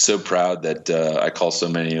so proud that I call so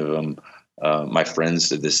many of them my friends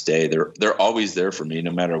to this day. They're always there for me,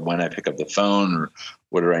 no matter when I pick up the phone or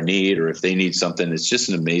what do I need, or if they need something. It's just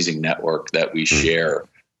an amazing network that we share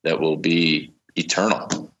that will be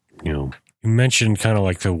eternal. You mentioned kind of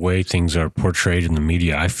like the way things are portrayed in the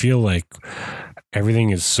media. I feel like everything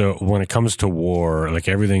is so, when it comes to war, like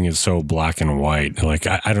everything is so black and white. Like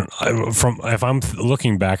if I'm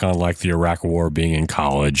looking back on like the Iraq War, being in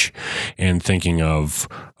college and thinking of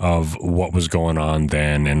what was going on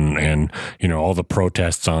then, and all the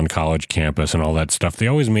protests on college campus and all that stuff, they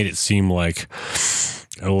always made it seem like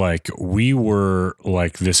we were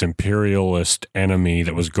like this imperialist enemy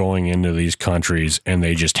that was going into these countries, and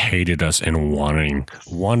they just hated us and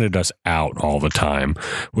wanted us out all the time,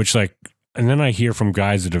 which and then I hear from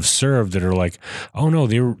guys that have served that are like, oh no,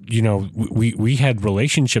 they were, we had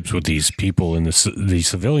relationships with these people and the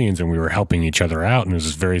civilians, and we were helping each other out. And it was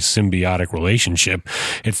this very symbiotic relationship.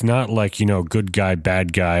 It's not like, good guy,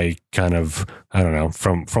 bad guy kind of, I don't know,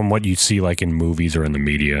 from what you see like in movies or in the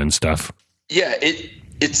media and stuff. Yeah.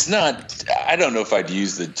 It's not, I don't know if I'd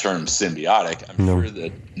use the term symbiotic. I'm sure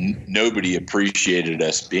that nobody appreciated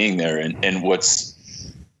us being there. And what's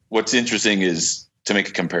interesting is, to make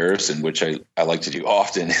a comparison, which I like to do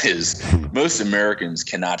often, is most Americans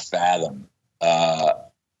cannot fathom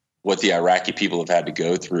what the Iraqi people have had to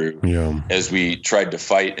go through as we tried to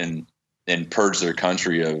fight and purge their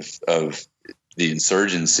country of the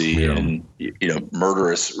insurgency and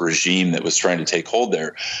murderous regime that was trying to take hold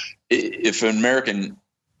there. If an American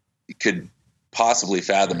could possibly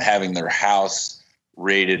fathom having their house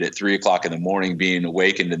raided at 3:00 in the morning, being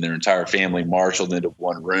awakened and their entire family marshaled into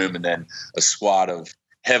one room, and then a squad of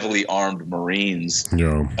heavily armed Marines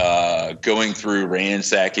going through,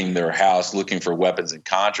 ransacking their house, looking for weapons and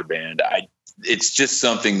contraband. It's just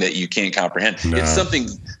something that you can't comprehend. No. It's something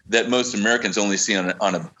that most Americans only see on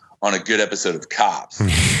a good episode of Cops, and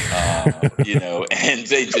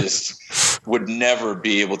they just would never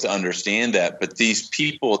be able to understand that. But these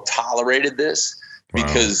people tolerated this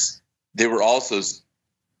because they were also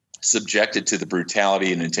subjected to the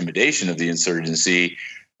brutality and intimidation of the insurgency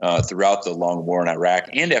throughout the long war in Iraq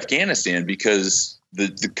and Afghanistan, because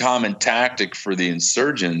the common tactic for the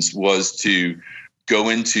insurgents was to go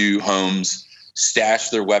into homes, stash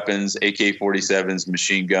their weapons, AK-47s,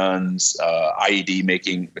 machine guns, IED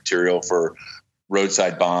making material for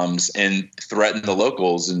roadside bombs, and threaten the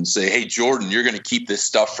locals and say, hey, Jordan, you're going to keep this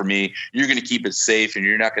stuff for me. You're going to keep it safe, and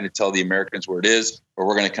you're not going to tell the Americans where it is, or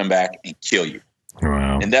we're going to come back and kill you.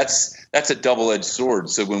 Wow. And that's a double-edged sword.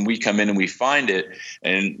 So when we come in and we find it,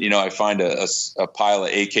 and I find a pile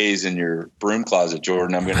of AKs in your broom closet,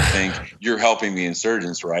 Jordan, I'm going to think you're helping the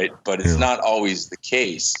insurgents, right? But it's not always the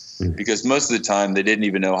case, because most of the time they didn't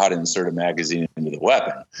even know how to insert a magazine into the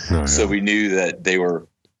weapon. So we knew that they were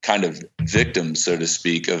kind of victims, so to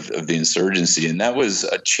speak, of the insurgency, and that was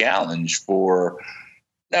a challenge for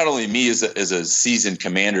not only me as a seasoned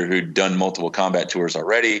commander who'd done multiple combat tours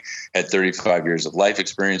already, had 35 years of life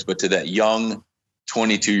experience, but to that young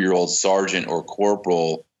 22-year-old sergeant or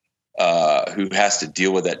corporal who has to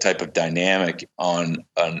deal with that type of dynamic on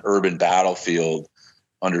an urban battlefield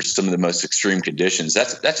under some of the most extreme conditions.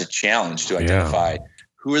 That's a challenge to identify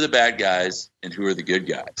who are the bad guys and who are the good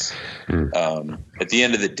guys. At the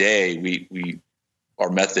end of the day, we our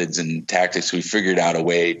methods and tactics, we figured out a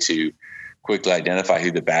way to quickly identify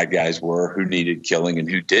who the bad guys were, who needed killing and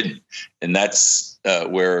who didn't. And that's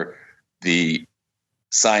where the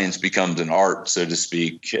science becomes an art, so to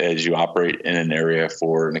speak, as you operate in an area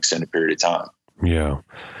for an extended period of time. Yeah.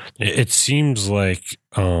 It seems like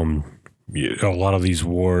a lot of these in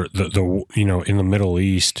the Middle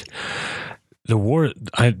East,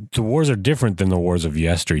 the wars are different than the wars of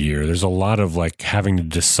yesteryear. There's a lot of like having to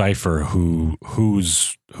decipher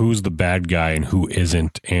who's the bad guy and who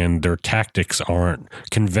isn't, and their tactics aren't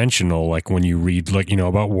conventional. Like when you read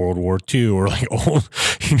about World War II or like old,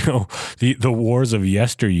 the wars of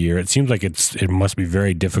yesteryear, it seems like it must be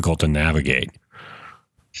very difficult to navigate.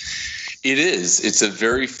 It is. It's a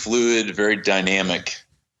very fluid, very dynamic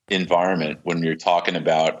environment when you're talking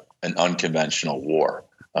about an unconventional war.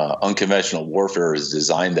 Unconventional warfare is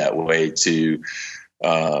designed that way to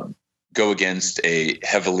go against a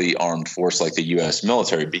heavily armed force like the U.S.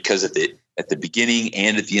 military, because at the beginning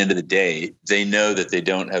and at the end of the day, they know that they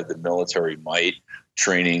don't have the military might,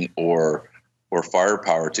 training, or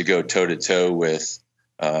firepower to go toe to toe with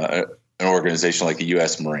an organization like the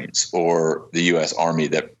U.S. Marines or the U.S. Army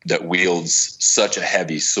that wields such a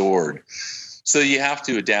heavy sword. So you have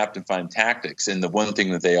to adapt and find tactics. And the one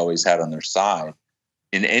thing that they always had on their side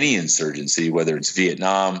in any insurgency, whether it's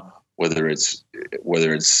Vietnam, whether it's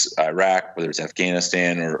Iraq, whether it's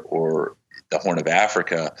Afghanistan or the Horn of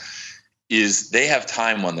Africa, is they have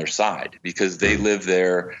time on their side because they live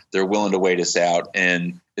there. They're willing to wait us out.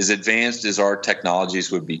 And as advanced as our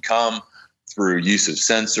technologies would become through use of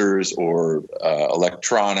sensors or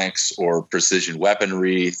electronics or precision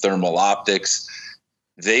weaponry, thermal optics,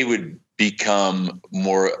 they would become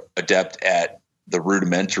more adept at the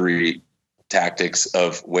rudimentary tactics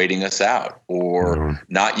of waiting us out or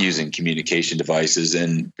not using communication devices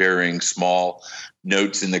and burying small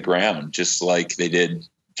notes in the ground, just like they did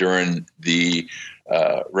during the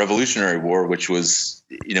Revolutionary War, which was,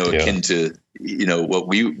 akin to, what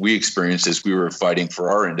we experienced as we were fighting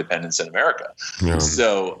for our independence in America. Yeah.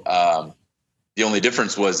 So the only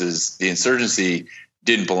difference was the insurgency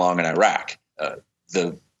didn't belong in Iraq.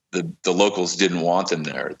 The locals didn't want them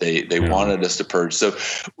there. They wanted us to purge. So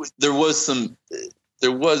there was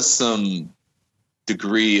some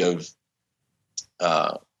degree of,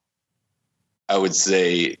 I would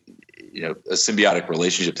say, a symbiotic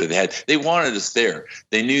relationship that they had. They wanted us there.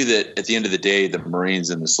 They knew that at the end of the day, the Marines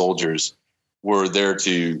and the soldiers were there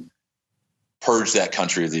to purge that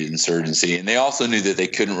country of the insurgency. And they also knew that they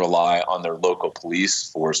couldn't rely on their local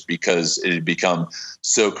police force because it had become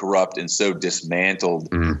so corrupt and so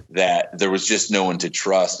dismantled that there was just no one to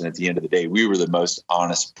trust. And at the end of the day, we were the most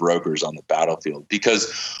honest brokers on the battlefield,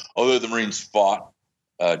 because although the Marines fought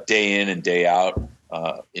day in and day out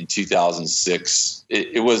in 2006,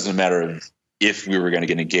 it wasn't a matter of if we were going to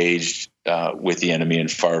get engaged with the enemy in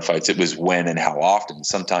firefights. It was when and how often.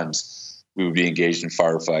 Sometimes we would be engaged in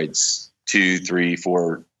firefights 2, 3,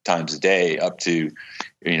 4 times a day, up to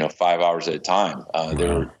 5 hours at a time.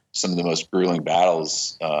 There were some of the most grueling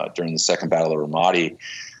battles during the Second Battle of Ramadi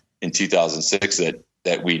in 2006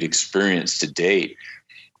 that we'd experienced to date.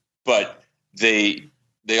 But they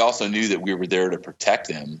also knew that we were there to protect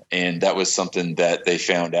them, and that was something that they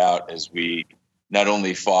found out as we not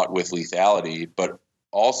only fought with lethality but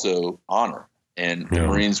also honor. And the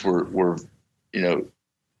Marines were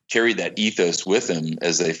carried that ethos with them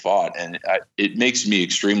as they fought. And it makes me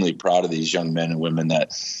extremely proud of these young men and women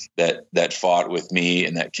that fought with me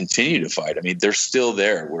and that continue to fight. I mean, they're still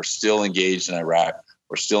there. We're still engaged in Iraq.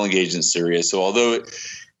 We're still engaged in Syria. So although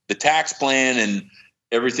the tax plan and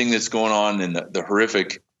everything that's going on and the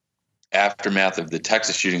horrific aftermath of the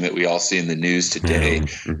Texas shooting that we all see in the news today,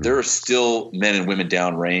 there are still men and women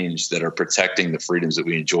downrange that are protecting the freedoms that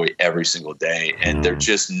we enjoy every single day. And they're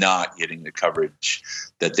just not getting the coverage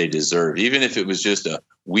that they deserve. Even if it was just a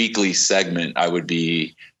weekly segment, I would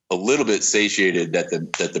be a little bit satiated that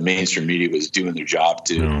the mainstream media was doing their job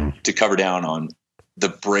to cover down on the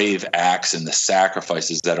brave acts and the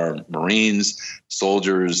sacrifices that our Marines,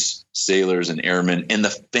 soldiers, sailors, and airmen, and the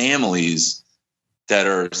families that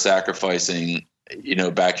are sacrificing,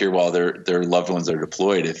 back here while their loved ones are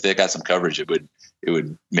deployed. If they got some coverage, it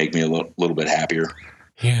would make me a little bit happier.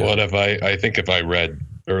 Yeah. Well, I think if I read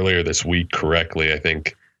earlier this week correctly, I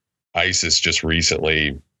think ISIS just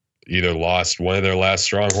recently either lost one of their last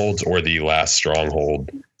strongholds or the last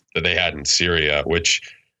stronghold that they had in Syria,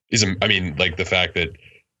 which is, the fact that,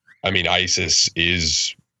 ISIS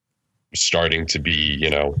is starting to be,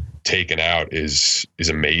 taken out is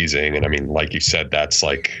amazing. And like you said, that's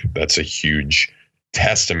a huge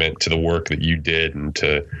testament to the work that you did and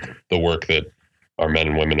to the work that our men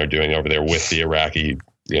and women are doing over there with the Iraqi,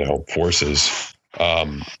 forces.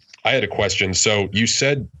 I had a question. So you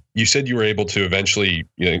said you were able to eventually,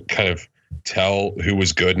 kind of tell who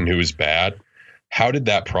was good and who was bad. How did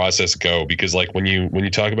that process go? Because when you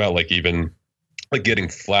talk about even getting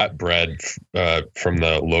flatbread from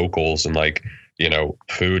the locals and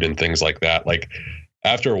food and things like that,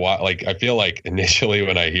 after a while, like, I feel like initially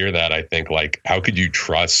when I hear that, I think like, how could you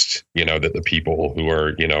trust, that the people who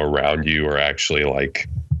are, around you are actually like,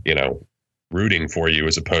 rooting for you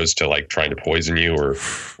as opposed to like trying to poison you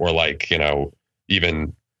or like,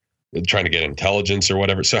 even trying to get intelligence or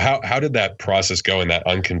whatever. So how did that process go in that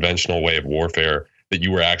unconventional way of warfare that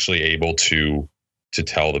you were actually able to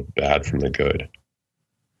tell the bad from the good?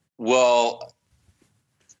 Well,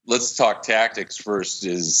 let's talk tactics first.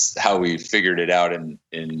 Is how we figured it out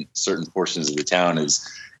in certain portions of the town is,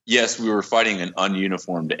 yes, we were fighting an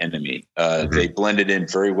ununiformed enemy. They blended in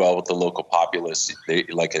very well with the local populace. They,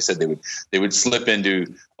 like I said, they would slip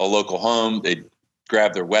into a local home. They'd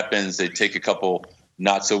grab their weapons. They'd take a couple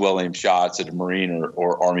not so well aimed shots at a Marine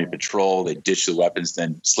or Army patrol. They'd ditch the weapons,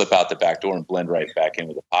 then slip out the back door and blend right back in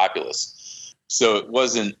with the populace. So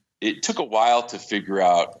it took a while to figure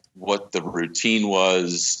out what the routine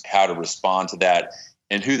was, how to respond to that,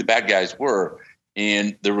 and who the bad guys were.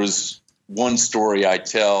 And there was one story I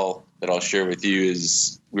tell that I'll share with you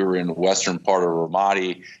is we were in the western part of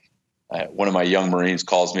Ramadi. One of my young Marines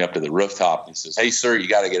calls me up to the rooftop and he says, "Hey, sir, you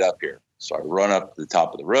got to get up here." So I run up to the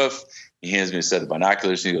top of the roof. He hands me a set of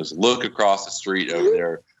binoculars and he goes, "Look across the street over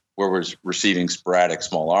there where we're receiving sporadic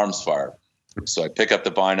small arms fire." So I pick up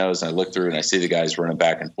the binos and I look through and I see the guys running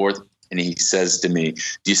back and forth. And he says to me,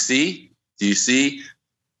 Do you see?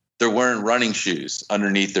 They're wearing running shoes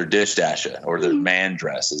underneath their dish dasha or their man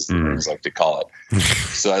dress, as the Marines like to call it.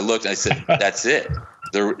 So I looked, I said, "That's it.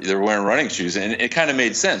 They're wearing running shoes." And it kind of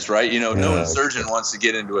made sense, right? No insurgent wants to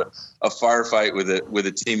get into a firefight with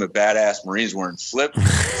a team of badass Marines wearing flip.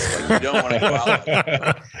 Like, you don't want to go out.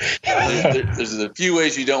 There's a few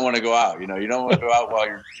ways you don't want to go out. You don't want to go out while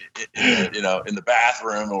you're in the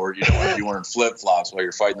bathroom, or you're wearing flip flops while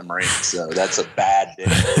you're fighting the Marines. So that's a bad day.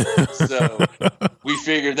 So we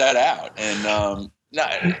figured that out,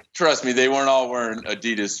 and trust me, they weren't all wearing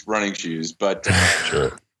Adidas running shoes, but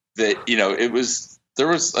sure. There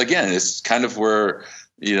was, again, it's kind of where,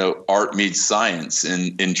 art meets science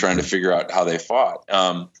in trying to figure out how they fought.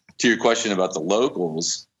 To your question about the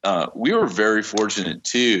locals, we were very fortunate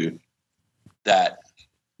too that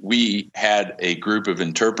we had a group of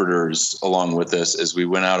interpreters along with us as we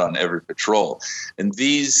went out on every patrol. And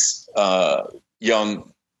these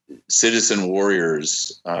young citizen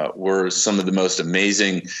warriors were some of the most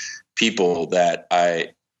amazing people that I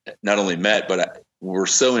not only met, but were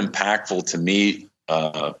so impactful to me,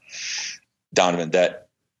 Donovan, that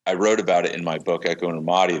I wrote about it in my book, Echo and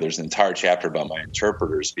Ramadi. There's an entire chapter about my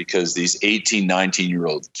interpreters, because these 18,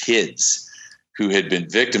 19-year-old kids who had been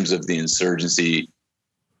victims of the insurgency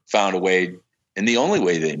found a way, and the only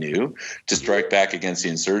way they knew, to strike back against the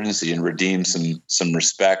insurgency and redeem some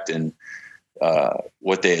respect. And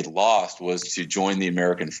what they had lost was to join the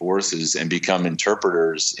American forces and become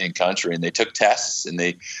interpreters in country. And they took tests and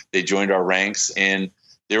they joined our ranks, and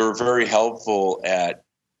they were very helpful at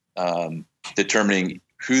determining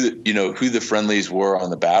who the friendlies were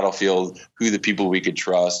on the battlefield, who the people we could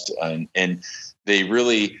trust. And they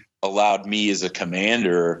really allowed me as a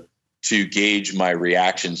commander to gauge my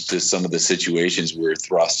reactions to some of the situations we were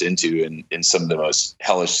thrust into in some of the most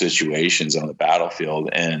hellish situations on the battlefield.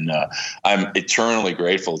 And I'm eternally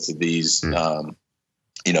grateful to these,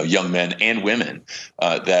 young men and women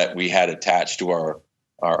that we had attached to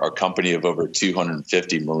our company of over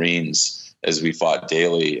 250 Marines as we fought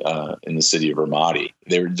daily in the city of Ramadi.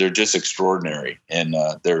 They're just extraordinary. And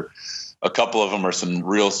a couple of them are some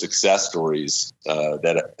real success stories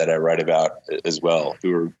that I write about as well,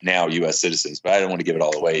 who are now U.S. citizens. But I don't want to give it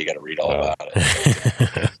all away. You got to read all about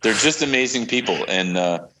it. They're just amazing people, and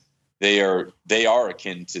they are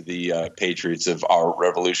akin to the patriots of our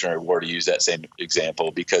Revolutionary War, to use that same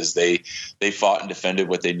example, because they fought and defended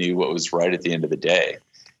what they knew what was right at the end of the day.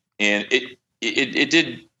 And it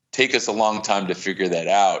did take us a long time to figure that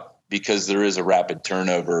out, because there is a rapid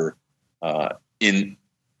turnover in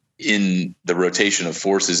the rotation of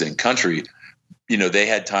forces in country. They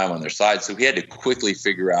had time on their side, so we had to quickly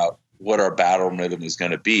figure out what our battle rhythm was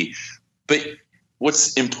going to be. But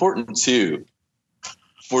what's important too,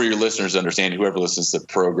 for your listeners to understand, whoever listens to the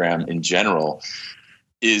program in general,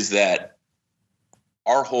 is that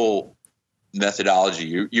our whole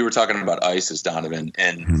methodology, you were talking about ISIS, Donovan,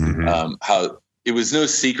 and how it was no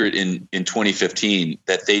secret in 2015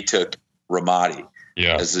 that they took Ramadi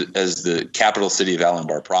as the capital city of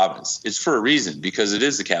Al-Anbar province. It's for a reason, because it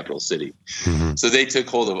is the capital city. So they took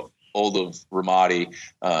hold of Ramadi,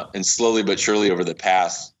 and slowly but surely over the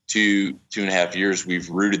past two and a half years, we've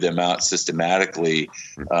rooted them out systematically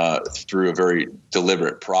through a very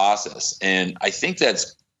deliberate process. And I think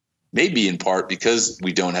that's maybe in part because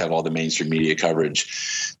we don't have all the mainstream media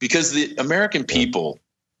coverage, because the American people,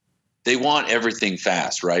 they want everything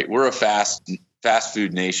fast, right? We're a fast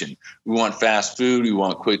food nation. We want fast food. We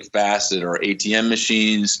want quick fast at our ATM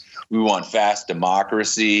machines. We want fast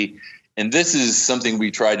democracy. And this is something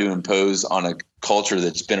we try to impose on a culture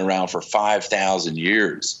that's been around for 5,000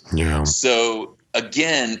 years. Yeah. So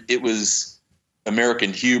again, it was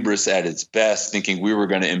American hubris at its best, thinking we were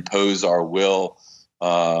going to impose our will,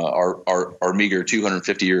 our meager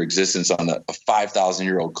 250-year existence on a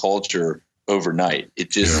 5,000-year-old culture overnight. It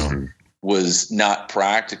just was not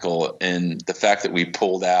practical. And the fact that we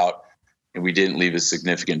pulled out and we didn't leave a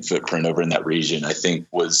significant footprint over in that region, I think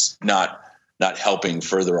was not helping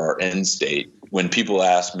further our end state. When people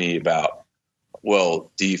ask me about,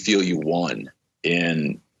 well, do you feel you won?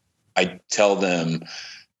 And I tell them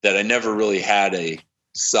that I never really had a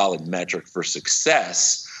solid metric for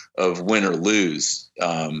success of win or lose.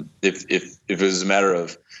 If it was a matter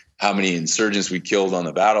of how many insurgents we killed on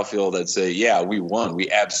the battlefield, I'd say, yeah, we won.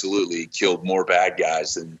 We absolutely killed more bad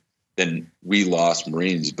guys than we lost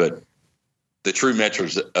Marines. But the true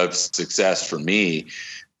metrics of success for me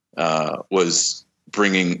was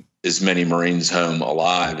bringing as many Marines home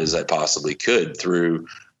alive as I possibly could through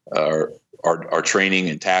our training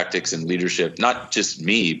and tactics and leadership. Not just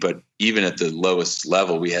me, but even at the lowest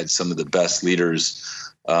level, we had some of the best leaders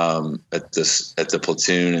at the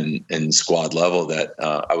platoon and squad level that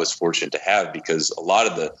I was fortunate to have, because a lot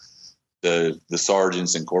of the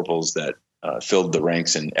sergeants and corporals that filled the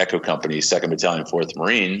ranks in Echo Company, 2nd Battalion, 4th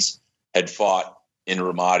Marines, had fought in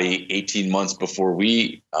Ramadi 18 months before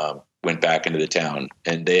we went back into the town,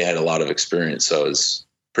 and they had a lot of experience. So I was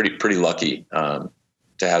pretty lucky to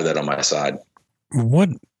have that on my side.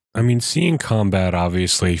 Seeing combat,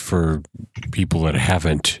 obviously, for people that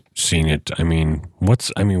haven't seen it,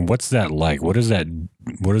 what's that like? What does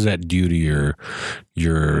that do to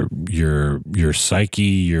your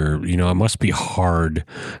psyche? It must be hard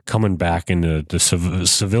coming back into the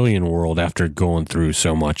civilian world after going through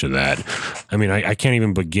so much of that. I can't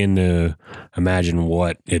even begin to imagine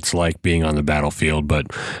what it's like being on the battlefield, but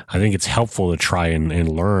I think it's helpful to try and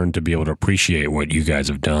learn to be able to appreciate what you guys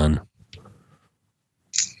have done.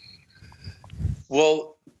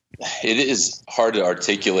 Well, it is hard to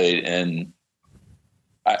articulate, and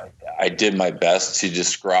I did my best to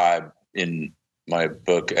describe in my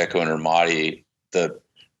book, Echo and Ramadi, the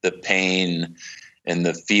pain and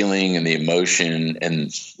the feeling and the emotion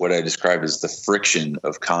and what I describe as the friction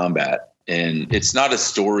of combat. And it's not a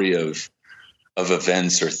story of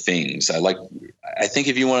events or things. I think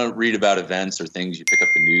if you want to read about events or things, you pick up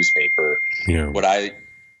the newspaper. Yeah. What I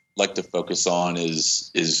like to focus on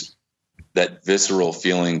is that visceral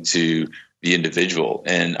feeling to the individual.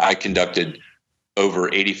 And I conducted over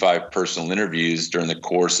 85 personal interviews during the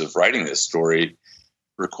course of writing this story,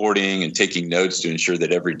 recording and taking notes to ensure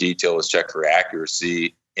that every detail was checked for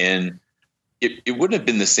accuracy. And it wouldn't have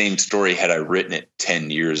been the same story had I written it 10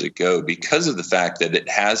 years ago, because of the fact that it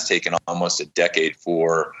has taken almost a decade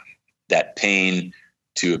for that pain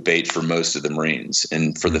to abate for most of the Marines,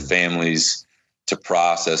 and for the families to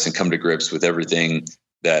process and come to grips with everything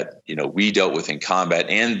that we dealt with in combat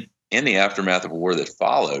and the aftermath of a war that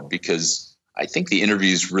followed. Because I think the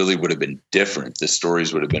interviews really would have been different. The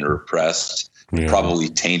stories would have been repressed, probably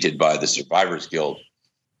tainted by the survivor's guilt.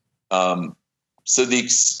 So the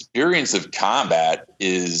experience of combat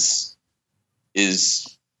is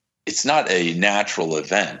it's not a natural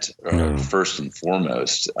event, first and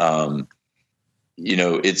foremost.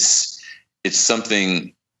 It's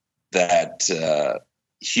something that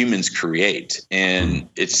humans create, and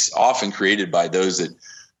it's often created by those that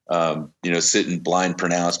sit in blind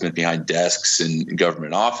pronouncement behind desks in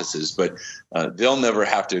government offices, but they'll never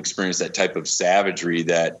have to experience that type of savagery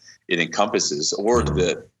that it encompasses, or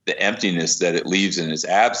the emptiness that it leaves in its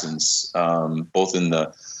absence, both in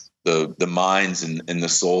the minds and the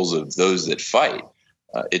souls of those that fight.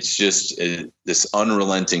 It's just this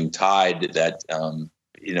unrelenting tide that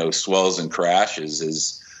swells and crashes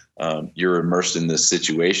as you're immersed in this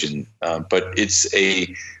situation. But it's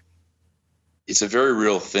a very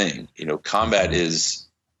real thing. Combat is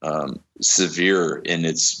severe in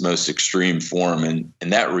its most extreme form, and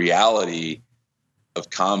that reality of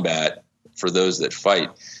combat for those that fight,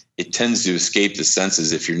 it tends to escape the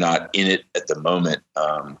senses if you're not in it at the moment,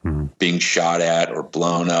 being shot at or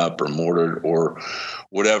blown up or mortared or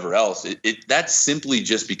whatever else. That simply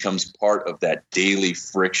just becomes part of that daily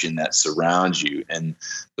friction that surrounds you, and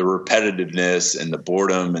the repetitiveness and the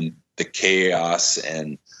boredom and the chaos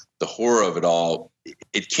and the horror of it all.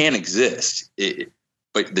 It can't exist.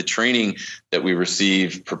 But the training that we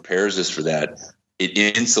receive prepares us for that. it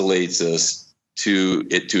insulates us to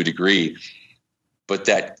a degree, but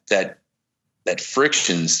that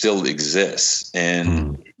friction still exists.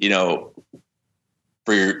 And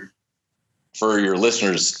for your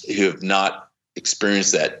listeners who have not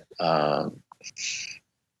experienced that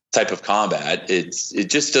type of combat, it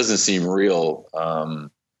just doesn't seem real.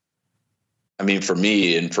 I mean, for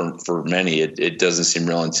me and for many, it doesn't seem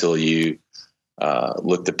real until you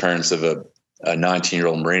look the parents of a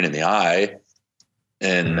 19-year-old Marine in the eye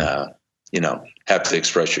and have to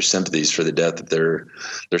express your sympathies for the death of their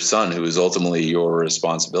son, who is ultimately your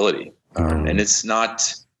responsibility. And it's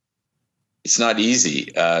not easy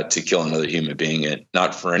to kill another human being,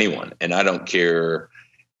 not for anyone. And I don't care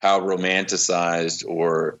how romanticized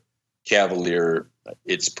or cavalier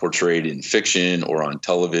it's portrayed in fiction or on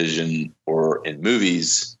television or in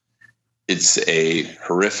movies. It's a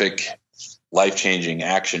horrific, life-changing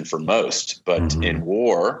action for most. But in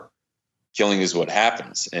war, killing is what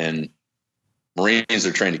happens. And Marines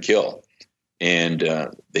are trained to kill. And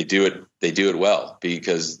they do it well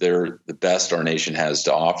because they're the best our nation has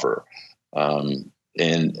to offer.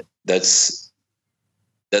 And that's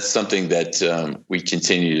something that we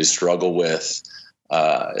continue to struggle with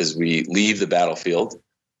as we leave the battlefield.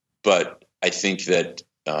 But I think that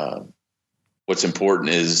what's important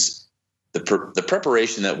is the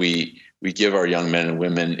preparation that we give our young men and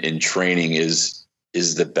women in training is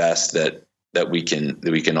the best that we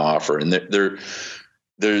can offer. And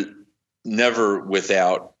they're never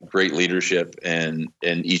without great leadership and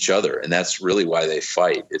each other. And that's really why they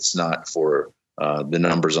fight. It's not for the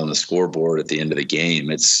numbers on the scoreboard at the end of the game.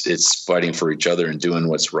 It's fighting for each other and doing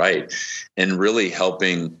what's right and really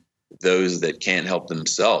helping those that can't help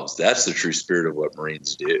themselves. That's the true spirit of what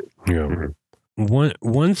Marines do. Yeah.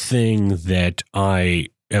 One thing that I,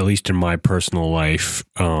 at least in my personal life,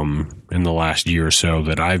 in the last year or so,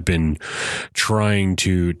 that I've been trying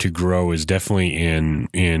to grow is definitely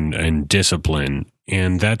in discipline.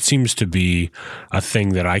 And that seems to be a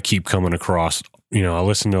thing that I keep coming across. I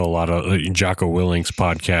listen to a lot of Jocko Willink's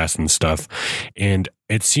podcasts and stuff, and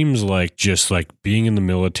it seems like just like being in the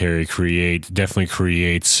military definitely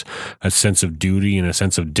creates a sense of duty and a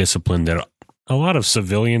sense of discipline that a lot of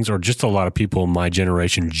civilians or just a lot of people in my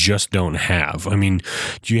generation just don't have. I mean,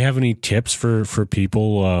 do you have any tips for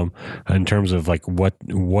people in terms of like what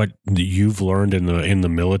you've learned in the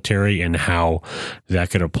military and how that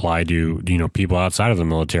could apply to people outside of the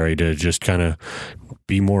military to just kind of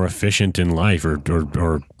be more efficient in life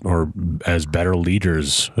or as better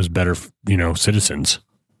leaders, as better citizens?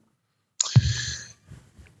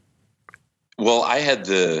 Well, I had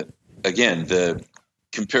the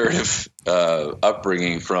comparative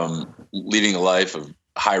upbringing from leading a life of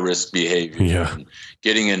high risk behavior, and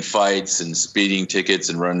getting in fights and speeding tickets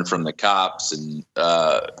and running from the cops and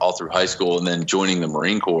all through high school, and then joining the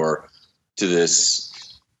Marine Corps to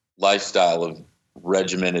this lifestyle of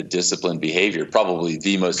regimented, disciplined behavior, probably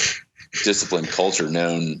the most disciplined culture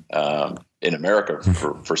known in America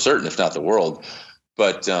for certain, if not the world.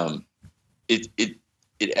 But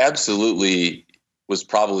it absolutely was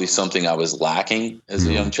probably something I was lacking as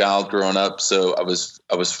a young child growing up. So I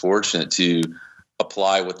was fortunate to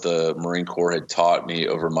apply what the Marine Corps had taught me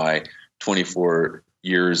over my 24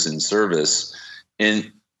 years in service.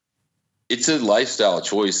 And it's a lifestyle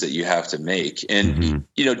choice that you have to make. And,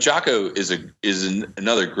 Jocko is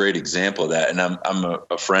another great example of that. And I'm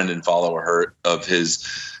a friend and follower of his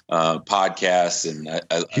podcasts. And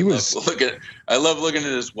I love looking at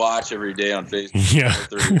his watch every day on Facebook. Yeah.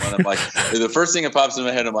 31. I'm like, the first thing that pops in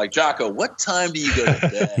my head, I'm like, Jocko, what time do you go to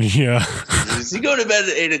bed? Yeah. Does he go to bed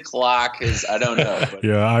at 8:00? Because I don't know. But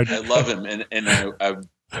I love him. And I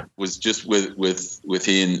was just with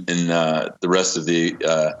he and the rest of the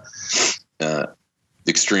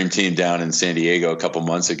extreme team down in San Diego a couple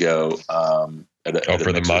months ago.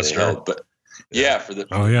 For the muster. But for the.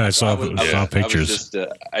 Oh yeah, I saw pictures.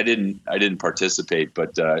 I didn't participate,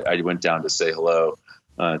 but I went down to say hello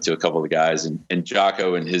to a couple of the guys, and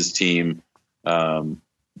Jocko and his team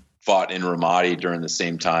fought in Ramadi during the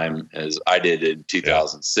same time as I did in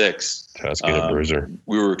 2006. Tuscan and Bruiser.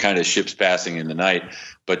 We were kind of ships passing in the night,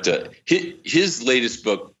 but his latest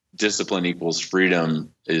book, Discipline Equals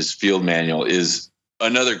Freedom, his field manual, is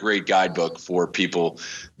another great guidebook for people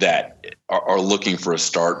that are looking for a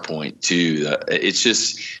start point too. It's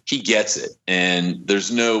just, he gets it, and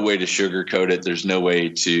there's no way to sugarcoat it. There's no way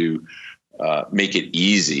to make it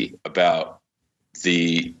easy about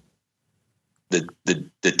the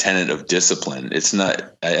tenet of discipline. It's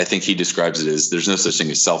not, I think he describes it as, there's no such thing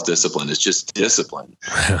as self-discipline. It's just discipline.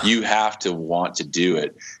 You have to want to do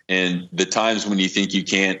it. And the times when you think you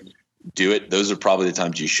can't do it, those are probably the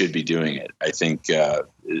times you should be doing it. I think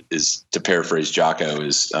is, to paraphrase Jocko,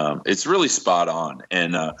 is it's really spot on.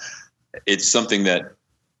 And it's something that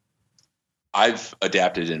I've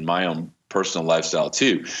adapted in my own personal lifestyle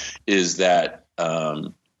too, is that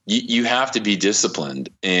you have to be disciplined,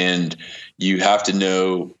 and you have to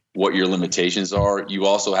know what your limitations are. You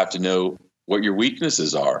also have to know what your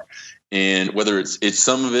weaknesses are, and whether it's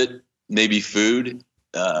some of it, maybe food,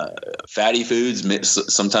 fatty foods.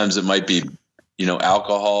 Sometimes it might be,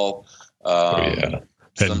 alcohol.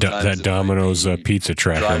 That Domino's pizza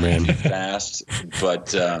tracker, man. Fast,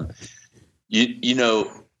 but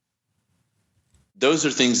those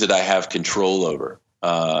are things that I have control over.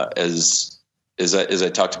 As I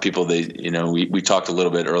talk to people, we talked a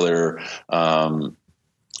little bit earlier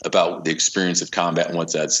about the experience of combat and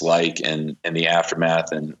what that's like, and the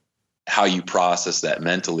aftermath, and how you process that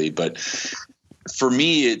mentally. But for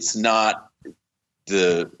me, it's not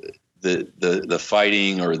the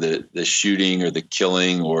fighting, or the shooting, or the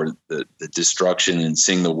killing, or the destruction, and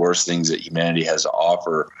seeing the worst things that humanity has to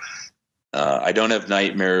offer. I don't have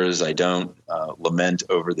nightmares. I don't lament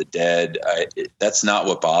over the dead. That's not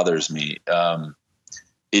what bothers me.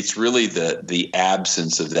 It's really the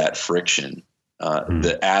absence of that friction,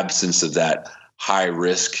 the absence of that high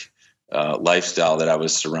risk lifestyle that I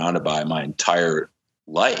was surrounded by my entire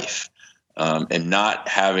life, and not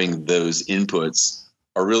having those inputs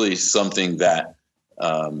are really something that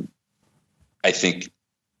I think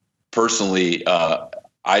personally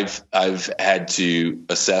I've had to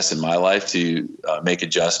assess in my life to make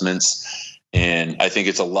adjustments. And I think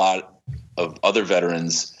it's a lot of other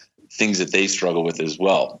veterans, things that they struggle with as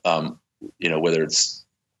well. Whether it's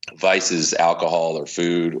vices, alcohol, or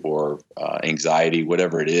food, or anxiety,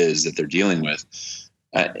 whatever it is that they're dealing with,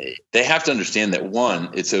 they have to understand that, one,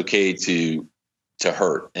 it's okay to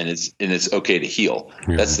hurt, and it's okay to heal.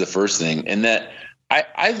 Yeah. That's the first thing. And that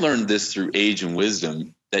I learned this through age and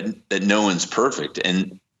wisdom, that no one's perfect,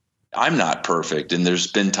 and I'm not perfect. And there's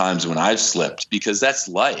been times when I've slipped, because that's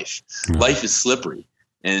life. Yeah. Life is slippery,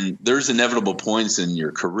 and there's inevitable points in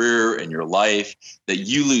your career and your life that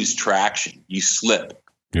you lose traction, you slip,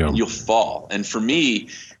 and you'll fall. And for me,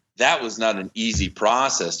 that was not an easy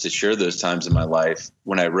process to share those times in my life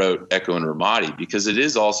when I wrote Echo and Ramadi, because it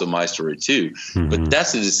is also my story too. Mm-hmm. But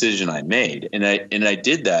that's a decision I made. And I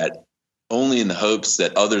did that only in the hopes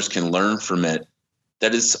that others can learn from it,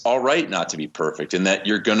 that it's all right not to be perfect, and that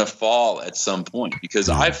you're going to fall at some point, because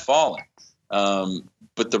I've fallen.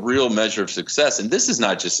 But the real measure of success, and this is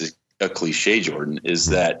not just a cliche, Jordan, is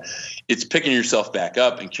that it's picking yourself back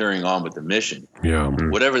up and carrying on with the mission. Yeah.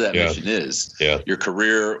 Whatever that mission is, your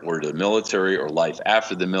career, or the military, or life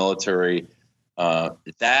after the military,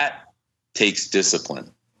 that takes discipline,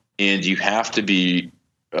 and you have to be,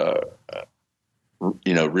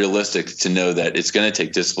 realistic to know that it's going to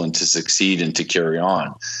take discipline to succeed and to carry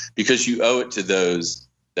on, because you owe it to those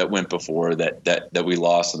that went before, that we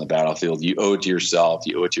lost on the battlefield. You owe it to yourself.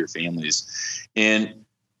 You owe it to your families. And,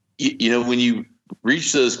 when you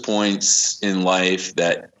reach those points in life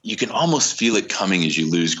that you can almost feel it coming as you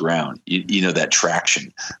lose ground, that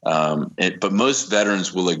traction. But most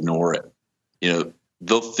veterans will ignore it.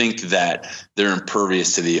 They'll think that they're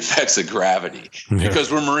impervious to the effects of gravity,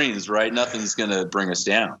 because we're Marines, right? Nothing's going to bring us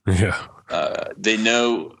down. Yeah. They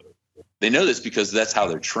know this because that's how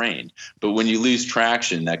they're trained. But when you lose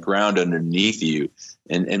traction, that ground underneath you,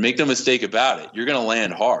 and make no mistake about it, you're going to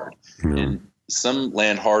land hard. And some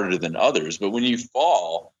land harder than others. But when you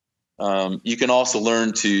fall, you can also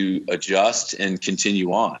learn to adjust and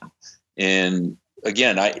continue on. And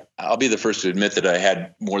again, I'll be the first to admit that I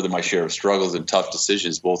had more than my share of struggles and tough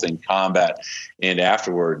decisions, both in combat and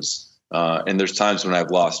afterwards. And there's times when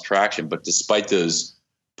I've lost traction, but despite those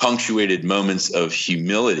punctuated moments of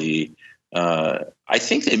humility, I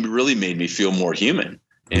think it really made me feel more human,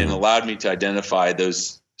 and allowed me to identify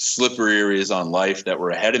those slippery areas on life that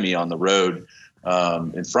were ahead of me on the road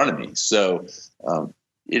in front of me. So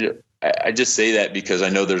I just say that because I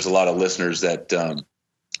know there's a lot of listeners that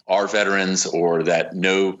are veterans, or that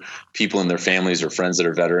know people in their families or friends that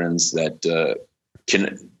are veterans, that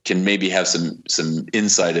can maybe have some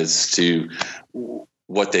insight as to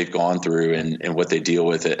what they've gone through and what they deal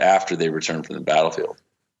with it after they return from the battlefield.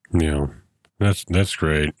 Yeah, that's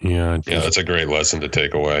great. Yeah, that's a great lesson to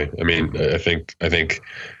take away. I mean, I think,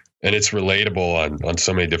 and it's relatable on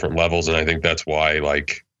so many different levels, and I think that's why,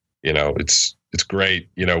 it's great.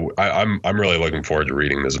 I'm really looking forward to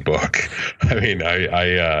reading this book. I mean,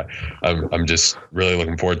 I'm just really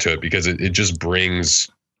looking forward to it, because it just brings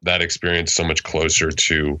that experience so much closer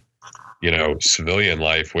to, civilian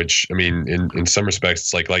life, which, I mean, in some respects,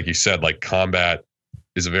 it's like you said, like combat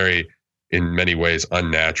is a very in many ways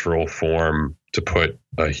unnatural form to put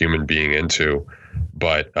a human being into.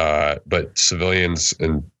 But civilians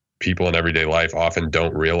and people in everyday life often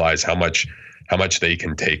don't realize how much they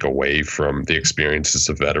can take away from the experiences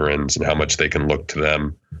of veterans, and how much they can look to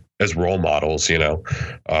them as role models,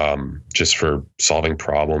 just for solving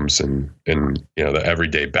problems and the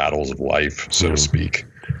everyday battles of life, so to speak.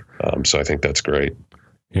 So I think that's great.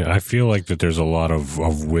 Yeah, I feel like that there's a lot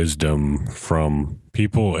of wisdom from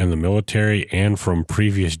people in the military and from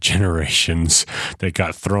previous generations that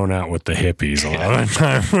got thrown out with the hippies a lot of the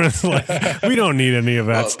time. It's like, we don't need any of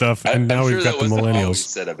that stuff. And now we've got the millennials.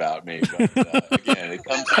 Said about me, but again, it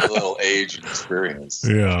comes with a little age and experience.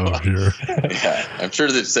 Yeah, sure. Yeah, I'm sure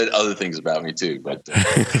they've said other things about me too, but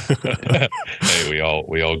hey, we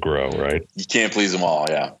all grow, right? You can't please them all.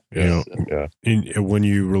 Yeah. Yeah. And when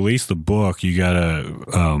you release the book, you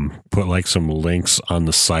gotta put like some links on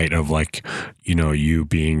the site of like, you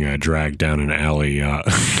being dragged down an alley. DMX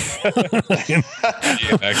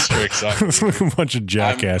tricks a bunch of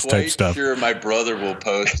jackass type stuff. I'm sure my brother will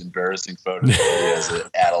post embarrassing photos of me as an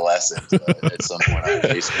adolescent at some point on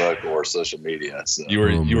Facebook or social media. So.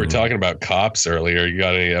 You were talking about Cops earlier. You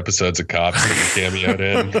got any episodes of Cops that you cameoed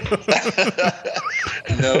in?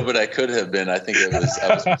 No, but I could have been. I think I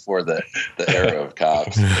was before the era of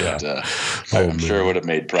Cops. But, I'm sure it would have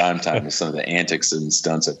made prime time with some of the antics and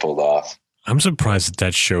stunts I pulled off. I'm surprised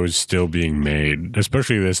that show is still being made,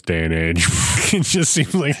 especially this day and age. It just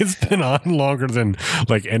seems like it's been on longer than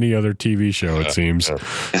like any other TV show, it seems.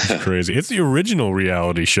 It's crazy. It's the original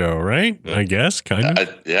reality show, right? I guess, kind of.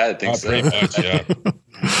 I think so. Pretty much, yeah.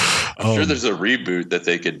 I'm sure there's a reboot that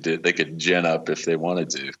they could gen up if they wanted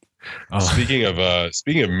to. Speaking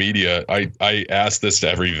of media, I asked this to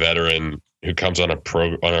every veteran who comes on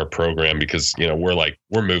our program, because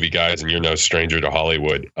we're movie guys and you're no stranger to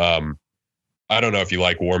Hollywood. I don't know if you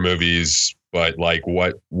like war movies, but like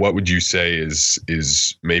what would you say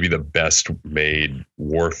is maybe the best made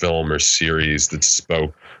war film or series that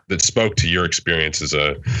spoke to your experience as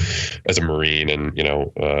a Marine and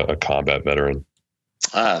a combat veteran?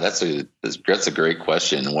 That's a great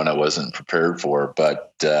question, one I wasn't prepared for,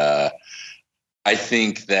 but I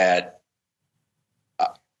think that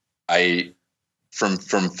from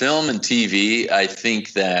film and TV, I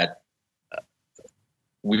think that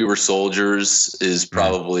We Were Soldiers is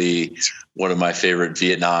probably one of my favorite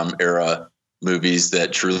Vietnam era movies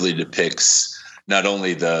that truly depicts not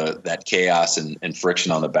only that chaos and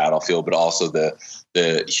friction on the battlefield, but also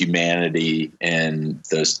the humanity and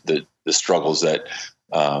the struggles that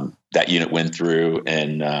that unit went through.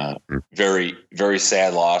 And very, very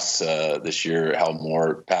sad loss this year. Hal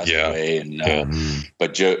Moore passed away,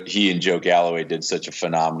 but he and Joe Galloway did such a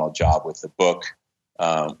phenomenal job with the book,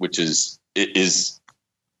 which is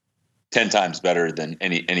 10 times better than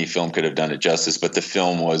any film could have done it justice. But the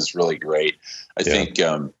film was really great. I think,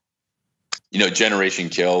 Generation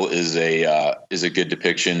Kill is a good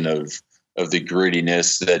depiction of the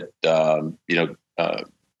grittiness that,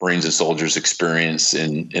 Marines and soldiers experience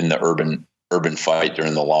in the urban fight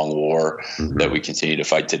during the long war that we continue to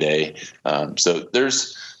fight today. So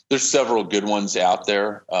there's several good ones out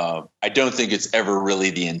there. I don't think it's ever really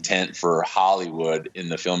the intent for Hollywood in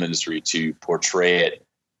the film industry to portray it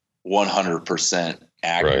 100%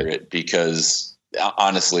 accurate, because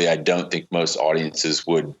honestly, I don't think most audiences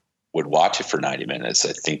would watch it for 90 minutes.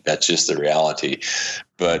 I think that's just the reality.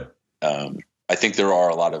 But I think there are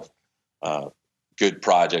a lot of good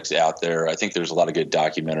projects out there. I think there's a lot of good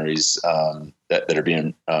documentaries that are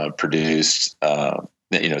being produced.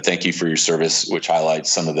 Thank You for Your Service, which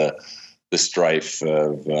highlights some of the strife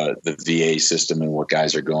of the VA system and what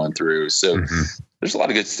guys are going through. So there's a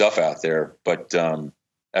lot of good stuff out there, but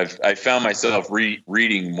I found myself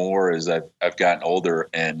reading more as I've gotten older,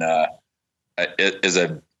 and as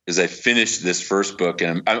I finished this first book,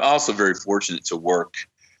 and I'm also very fortunate to work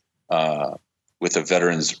with a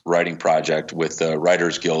veterans writing project with the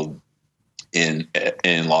Writers Guild in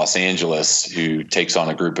Los Angeles, who takes on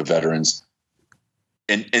a group of veterans,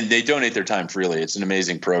 and they donate their time freely. It's an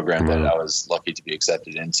amazing program that I was lucky to be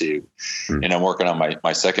accepted into. And I'm working on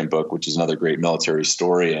my second book, which is another great military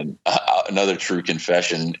story. And another true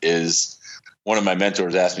confession is, one of my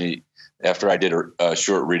mentors asked me after I did a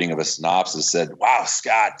short reading of a synopsis, said, "Wow,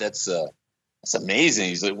 Scott, that's amazing."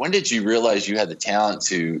 He's like, "When did you realize you had the talent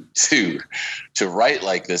to write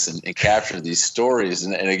like this and capture these stories?"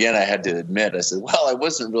 And again, I had to admit, I said, "Well, I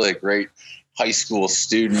wasn't really a great high school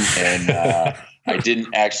student, and I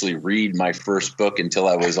didn't actually read my first book until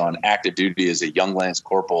I was on active duty as a young lance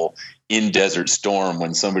corporal in Desert Storm,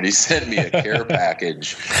 when somebody sent me a care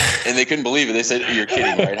package, and they couldn't believe it. They said, "You're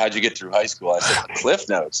kidding, right? How'd you get through high school?" I said, "Cliff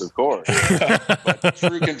Notes, of course." But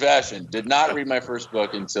true confession, did not read my first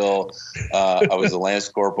book until I was a lance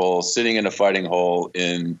corporal sitting in a fighting hole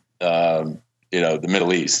in the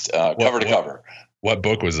Middle East, cover to cover. What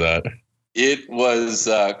book was that? It was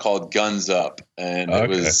called Guns Up, and it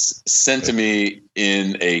was sent to me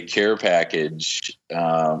in a care package,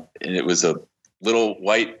 and it was a little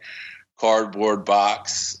white cardboard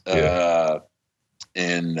box, and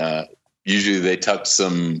usually they tucked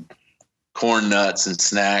some corn nuts and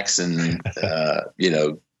snacks and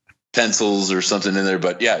pencils or something in there.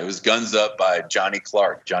 But yeah, it was Guns Up by Johnny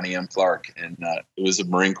M. Clark, and it was a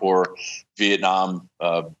Marine Corps Vietnam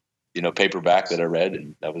paperback that I read,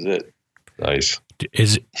 and that was it. Nice.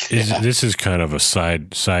 Is this is kind of a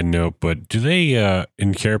side note, but do they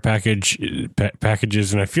in care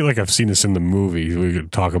packages? And I feel like I've seen this in the movie. We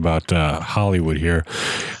could talk about Hollywood here.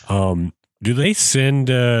 Do they send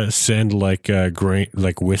like grain,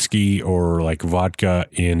 like whiskey or like vodka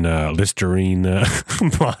in Listerine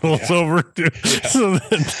bottles over? So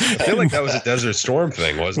that, I feel like that was a Desert Storm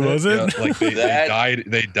thing, wasn't it? Was it? Yeah, like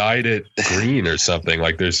they dyed it green or something.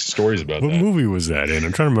 Like there's stories about what that. movie was that in?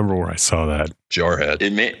 I'm trying to remember where I saw that. Jarhead.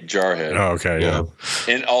 Jarhead. Oh, okay, yeah.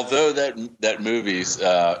 And although that movie's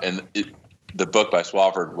the book by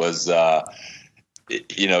Swafford was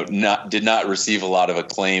did not receive a lot of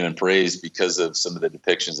acclaim and praise because of some of the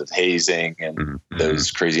depictions of hazing and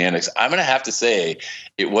those crazy antics, I'm going to have to say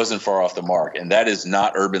it wasn't far off the mark. And that is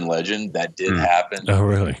not urban legend. That did happen. Oh,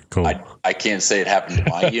 really? Cool. I can't say it happened to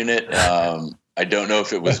my unit. I don't know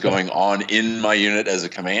if it was going on in my unit as a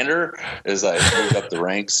commander as I moved up the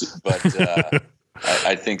ranks, but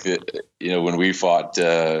I think that, when we fought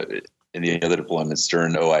in the other deployments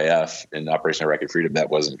during OIF and Operation Iraqi Freedom, that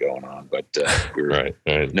wasn't going on, but we were,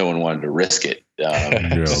 right. No one wanted to risk it.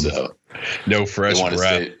 So no fresh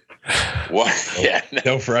breath.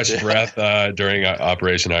 No fresh breath during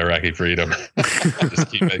Operation Iraqi Freedom.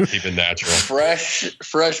 Just keep it natural. Fresh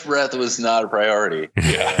breath was not a priority.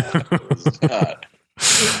 Yeah. It was not.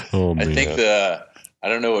 Oh, man. I think I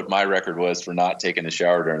don't know what my record was for not taking a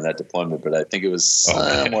shower during that deployment, but I think it was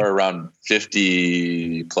somewhere around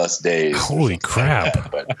 50 plus days. Holy crap.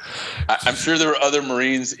 Like, but I'm sure there were other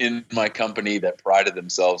Marines in my company that prided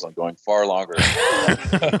themselves on going far longer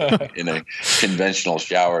in a conventional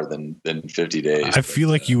shower than 50 days. I feel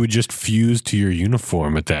like you would just fuse to your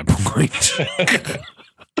uniform at that point.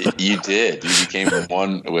 You did. You became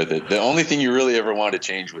one with it. The only thing you really ever wanted to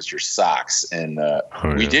change was your socks. And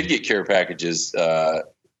we did get care packages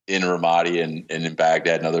in Ramadi and in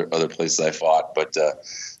Baghdad and other places I fought. But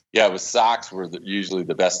it was socks were usually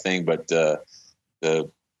the best thing. But the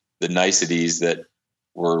niceties that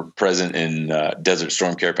were present in Desert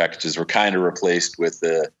Storm care packages were kind of replaced with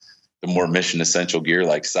the more mission essential gear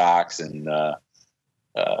like socks and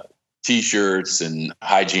T-shirts and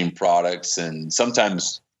hygiene products, and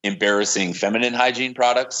sometimes embarrassing feminine hygiene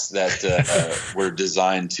products that were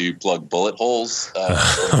designed to plug bullet holes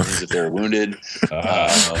if they're wounded.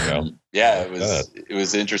 It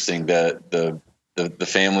was interesting that the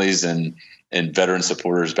families and veteran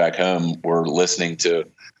supporters back home were listening to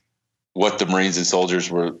what the Marines and soldiers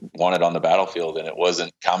wanted on the battlefield, and it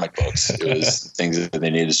wasn't comic books. It was things that they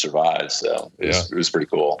needed to survive. So it was pretty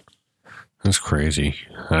cool. That's crazy.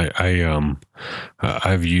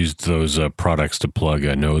 I've used those products to plug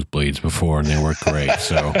nosebleeds before, and they work great.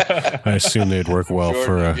 So I assume they'd work well.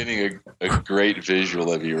 Jordan, I'm getting a great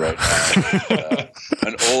visual of you right now.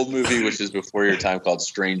 An old movie, which is before your time, called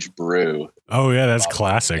Strange Brew. Oh yeah, that's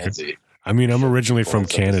classic. Fancy. I mean, I'm originally from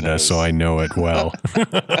Canada, so I know it well.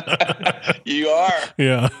 You are?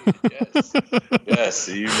 Yeah. Yes,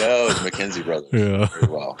 you know the Mackenzie brothers very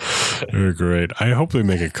well. They're great. I hope they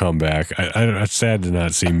make a comeback. It's sad to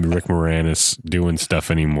not see Rick Moranis doing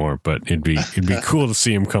stuff anymore, but it'd be cool to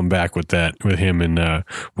see him come back with him and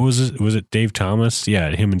what was it? Was it Dave Thomas?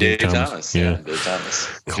 Yeah, him and Dave Thomas. Yeah, Dave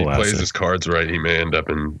Thomas. If he plays his cards right, he may end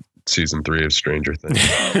up in season 3 of Stranger Things.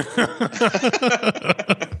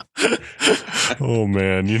 Oh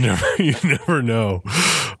man, you never know.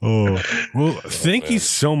 Oh well, thank you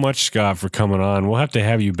so much, Scott, for coming on. We'll have to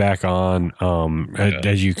have you back on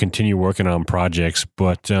as you continue working on projects.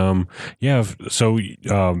 But so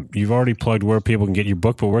you've already plugged where people can get your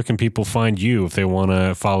book, but where can people find you if they want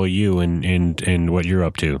to follow you and what you're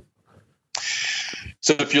up to?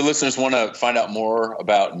 So if your listeners want to find out more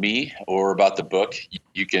about me or about the book,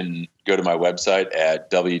 you can go to my website at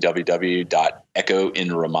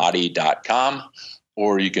www.echoinramadi.com,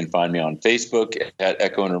 or you can find me on Facebook at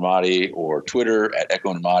Echo and Ramadi, or Twitter at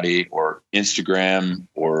Echo and Ramadi, or Instagram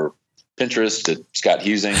or Pinterest at Scott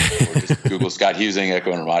Huesing, or just Google Scott Huesing,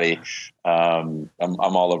 Echo and Ramadi. I'm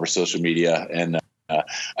all over social media, and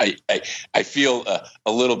I feel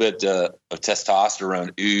a little bit of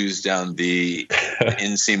testosterone ooze down the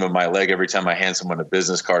inseam of my leg every time I hand someone a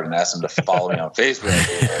business card and ask them to follow me on Facebook.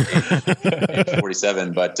 Age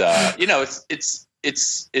 47, but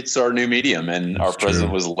it's our new medium, and our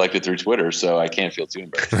president was elected through Twitter, so I can't feel too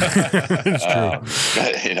embarrassed.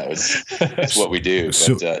 It's what we do.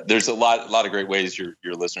 But there's a lot of great ways your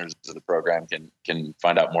listeners of the program can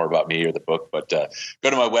find out more about me or the book. But go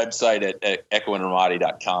to my website at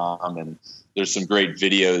echoandramadi.com, and there's some great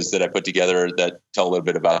videos that I put together that tell a little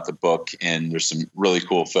bit about the book, and there's some really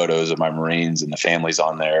cool photos of my Marines and the families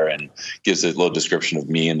on there, and gives a little description of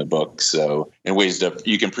me in the book. So in ways that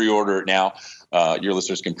you can pre-order it now. Your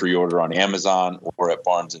listeners can pre-order on Amazon or at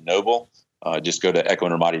Barnes & Noble. Just go to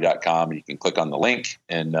echoandramadi.com, and you can click on the link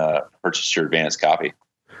and purchase your advanced copy.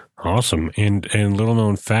 Awesome. And little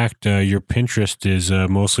known fact, your Pinterest is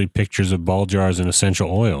mostly pictures of ball jars and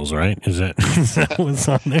essential oils, right? Is that what's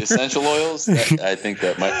on there? Essential oils? I think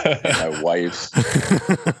that might be my wife's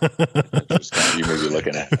you may be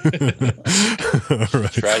looking at.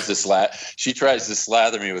 Right. She tries to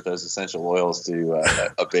slather me with those essential oils to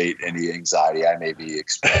abate any anxiety I may be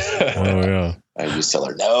expressing. Oh, yeah. I just tell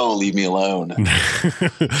her, no, leave me alone.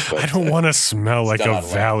 But, I don't want to smell like a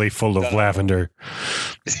valley full of lavender.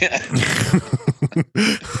 Hey,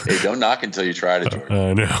 don't knock until you try it, Jordan.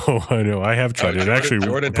 I know. I have tried it. It actually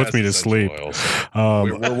puts me to sleep.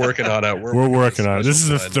 We're working on it. We're working on it. This is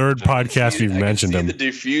the third podcast we've mentioned them. The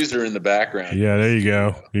diffuser in the background. Yeah, there you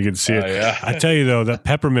go. You can see it. Yeah. I tell you, though, that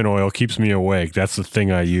peppermint oil keeps me awake. That's the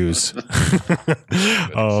thing I use.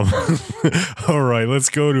 All right, let's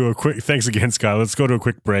go to a quick... Thanks again, Scott. Let's go to a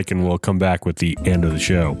quick break, and we'll come back with the end of the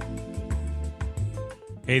show.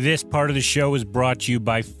 Hey, this part of the show is brought to you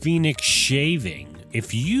by Phoenix Shaving.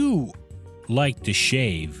 If you like to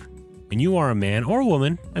shave, and you are a man or a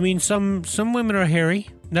woman, I mean, some women are hairy.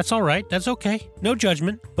 That's all right. That's okay. No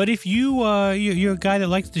judgment. But if you're a guy that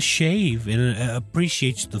likes to shave and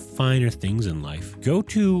appreciates the finer things in life, go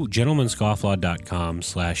to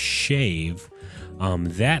gentlemanscofflaw.com/shave.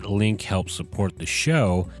 That link helps support the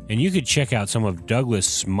show, and you could check out some of Douglas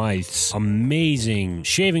Smythe's amazing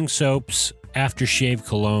shaving soaps, aftershave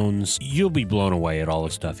colognes. You'll be blown away at all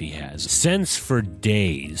the stuff he has. Scents for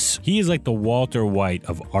days. He is like the Walter White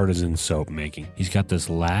of artisan soap making. He's got this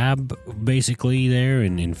lab basically there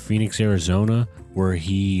in Phoenix, Arizona, where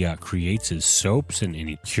he creates his soaps and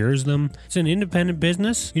he cures them. It's an independent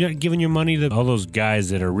business. You're not giving your money to all those guys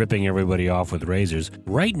that are ripping everybody off with razors.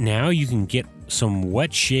 Right now, you can get some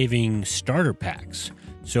wet shaving starter packs.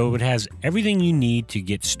 So it has everything you need to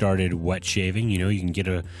get started wet shaving. You know, you can get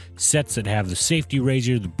sets that have the safety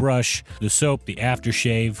razor, the brush, the soap, the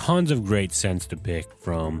aftershave. Tons of great scents to pick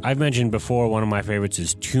from. I've mentioned before, one of my favorites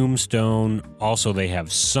is Tombstone. Also, they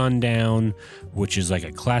have Sundown, which is like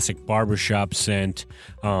a classic barbershop scent.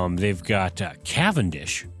 They've got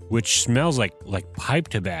Cavendish, which smells like pipe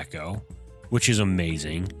tobacco, which is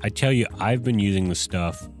amazing. I tell you, I've been using the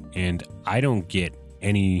stuff, and I don't get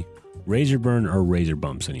any razor burn or razor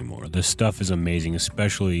bumps anymore. This stuff is amazing,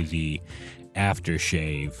 especially the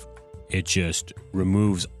aftershave. It just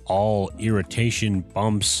removes all irritation,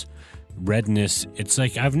 bumps, redness. It's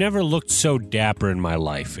like I've never looked so dapper in my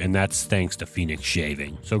life, and that's thanks to Phoenix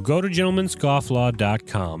Shaving. So go to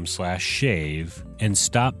gentlemanscofflaw.com/shave and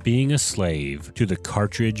stop being a slave to the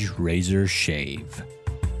cartridge razor shave.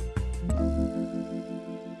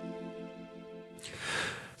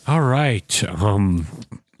 All right.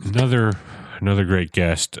 Another great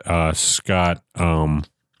guest, Scott.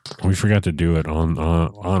 We forgot to do it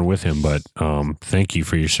on with him, but thank you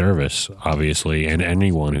for your service, obviously, and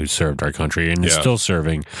anyone who served our country and is still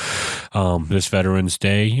serving this Veterans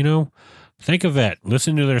Day. You know, thank a vet,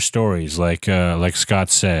 listen to their stories, like Scott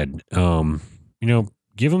said. You know,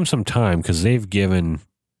 give them some time because they've given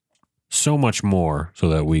so much more so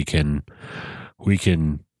that we can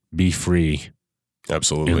be free.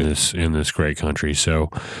 Absolutely. In this great country.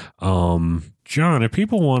 So, John, if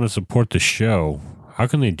people want to support the show, how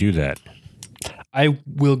can they do that? I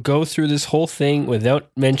will go through this whole thing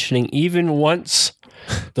without mentioning even once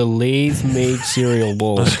the lathe-made cereal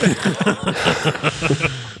bowls.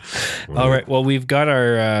 All right. Well, we've got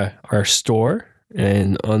our store,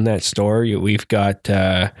 and on that store, we've got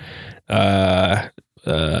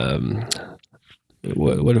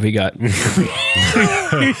What have we got? We've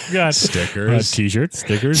got Stickers. T-shirts,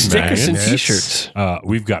 stickers And magnets. T-shirts.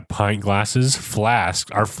 We've got pint glasses,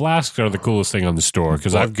 flasks. Our flasks are the coolest thing on the store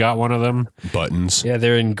because I've got one of them. Buttons. Yeah,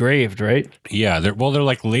 they're engraved, right? Yeah, they're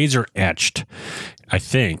like laser etched. I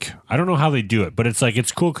think. I don't know how they do it, but it's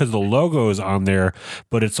cool because the logo is on there,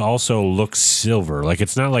 but it's also looks silver. Like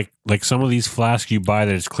it's not like some of these flasks you buy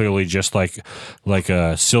that it's clearly just like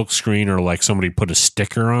a silk screen or like somebody put a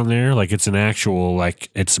sticker on there. Like it's an actual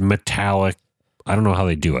it's metallic. I don't know how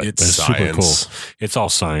they do it. It's super cool. science. It's all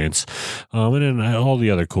science. And then all the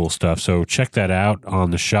other cool stuff. So check that out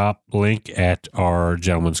on the shop link at our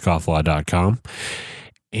gentleman'scofflaw.com.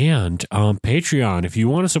 And Patreon, if you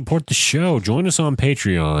want to support the show, join us on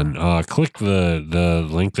Patreon. Click the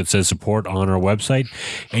link that says support on our website,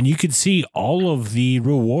 and you can see all of the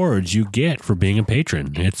rewards you get for being a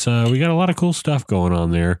patron. It's we got a lot of cool stuff going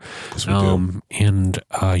on there, Yes, we do. And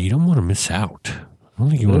you don't want to miss out. I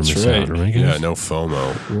don't think you want to miss out, right, guys? Yeah, no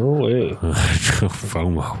FOMO. No way. No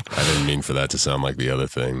FOMO. I didn't mean for that to sound like the other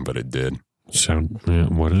thing, but it did.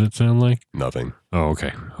 What did it sound like? Nothing. Oh,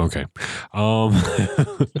 okay.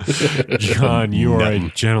 John, you are a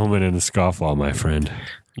gentleman in the scofflaw, my friend.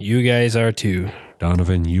 You guys are too.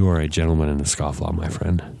 Donovan, you are a gentleman in the scofflaw, my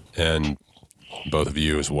friend. And both of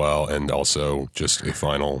you as well. And also just a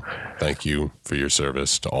final thank you for your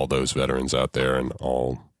service to all those veterans out there and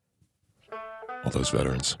all those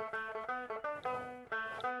veterans.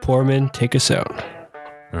 Poorman, take us out.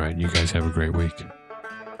 All right, you guys have a great week.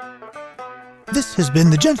 This has been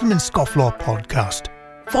the Gentleman's Scofflaw Podcast.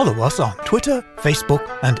 Follow us on Twitter, Facebook,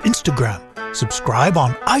 and Instagram. Subscribe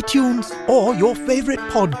on iTunes or your favorite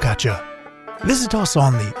podcatcher. Visit us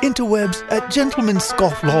on the interwebs at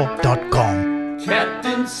gentlemanscofflaw.com.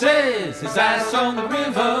 Captain says his ice on the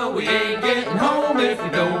river. We ain't getting home if we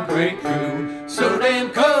don't break through. So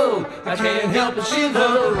damn cold, I can't help but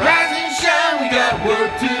shiver. Rise and shine, we got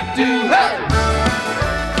work to do. Hey!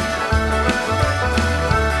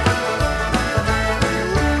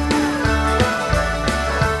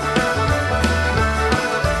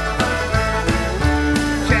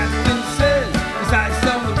 Captain says his ice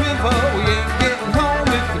on the river. We ain't getting home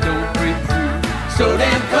if we don't break through. So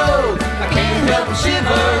damn cold, I can't help but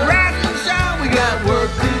shiver.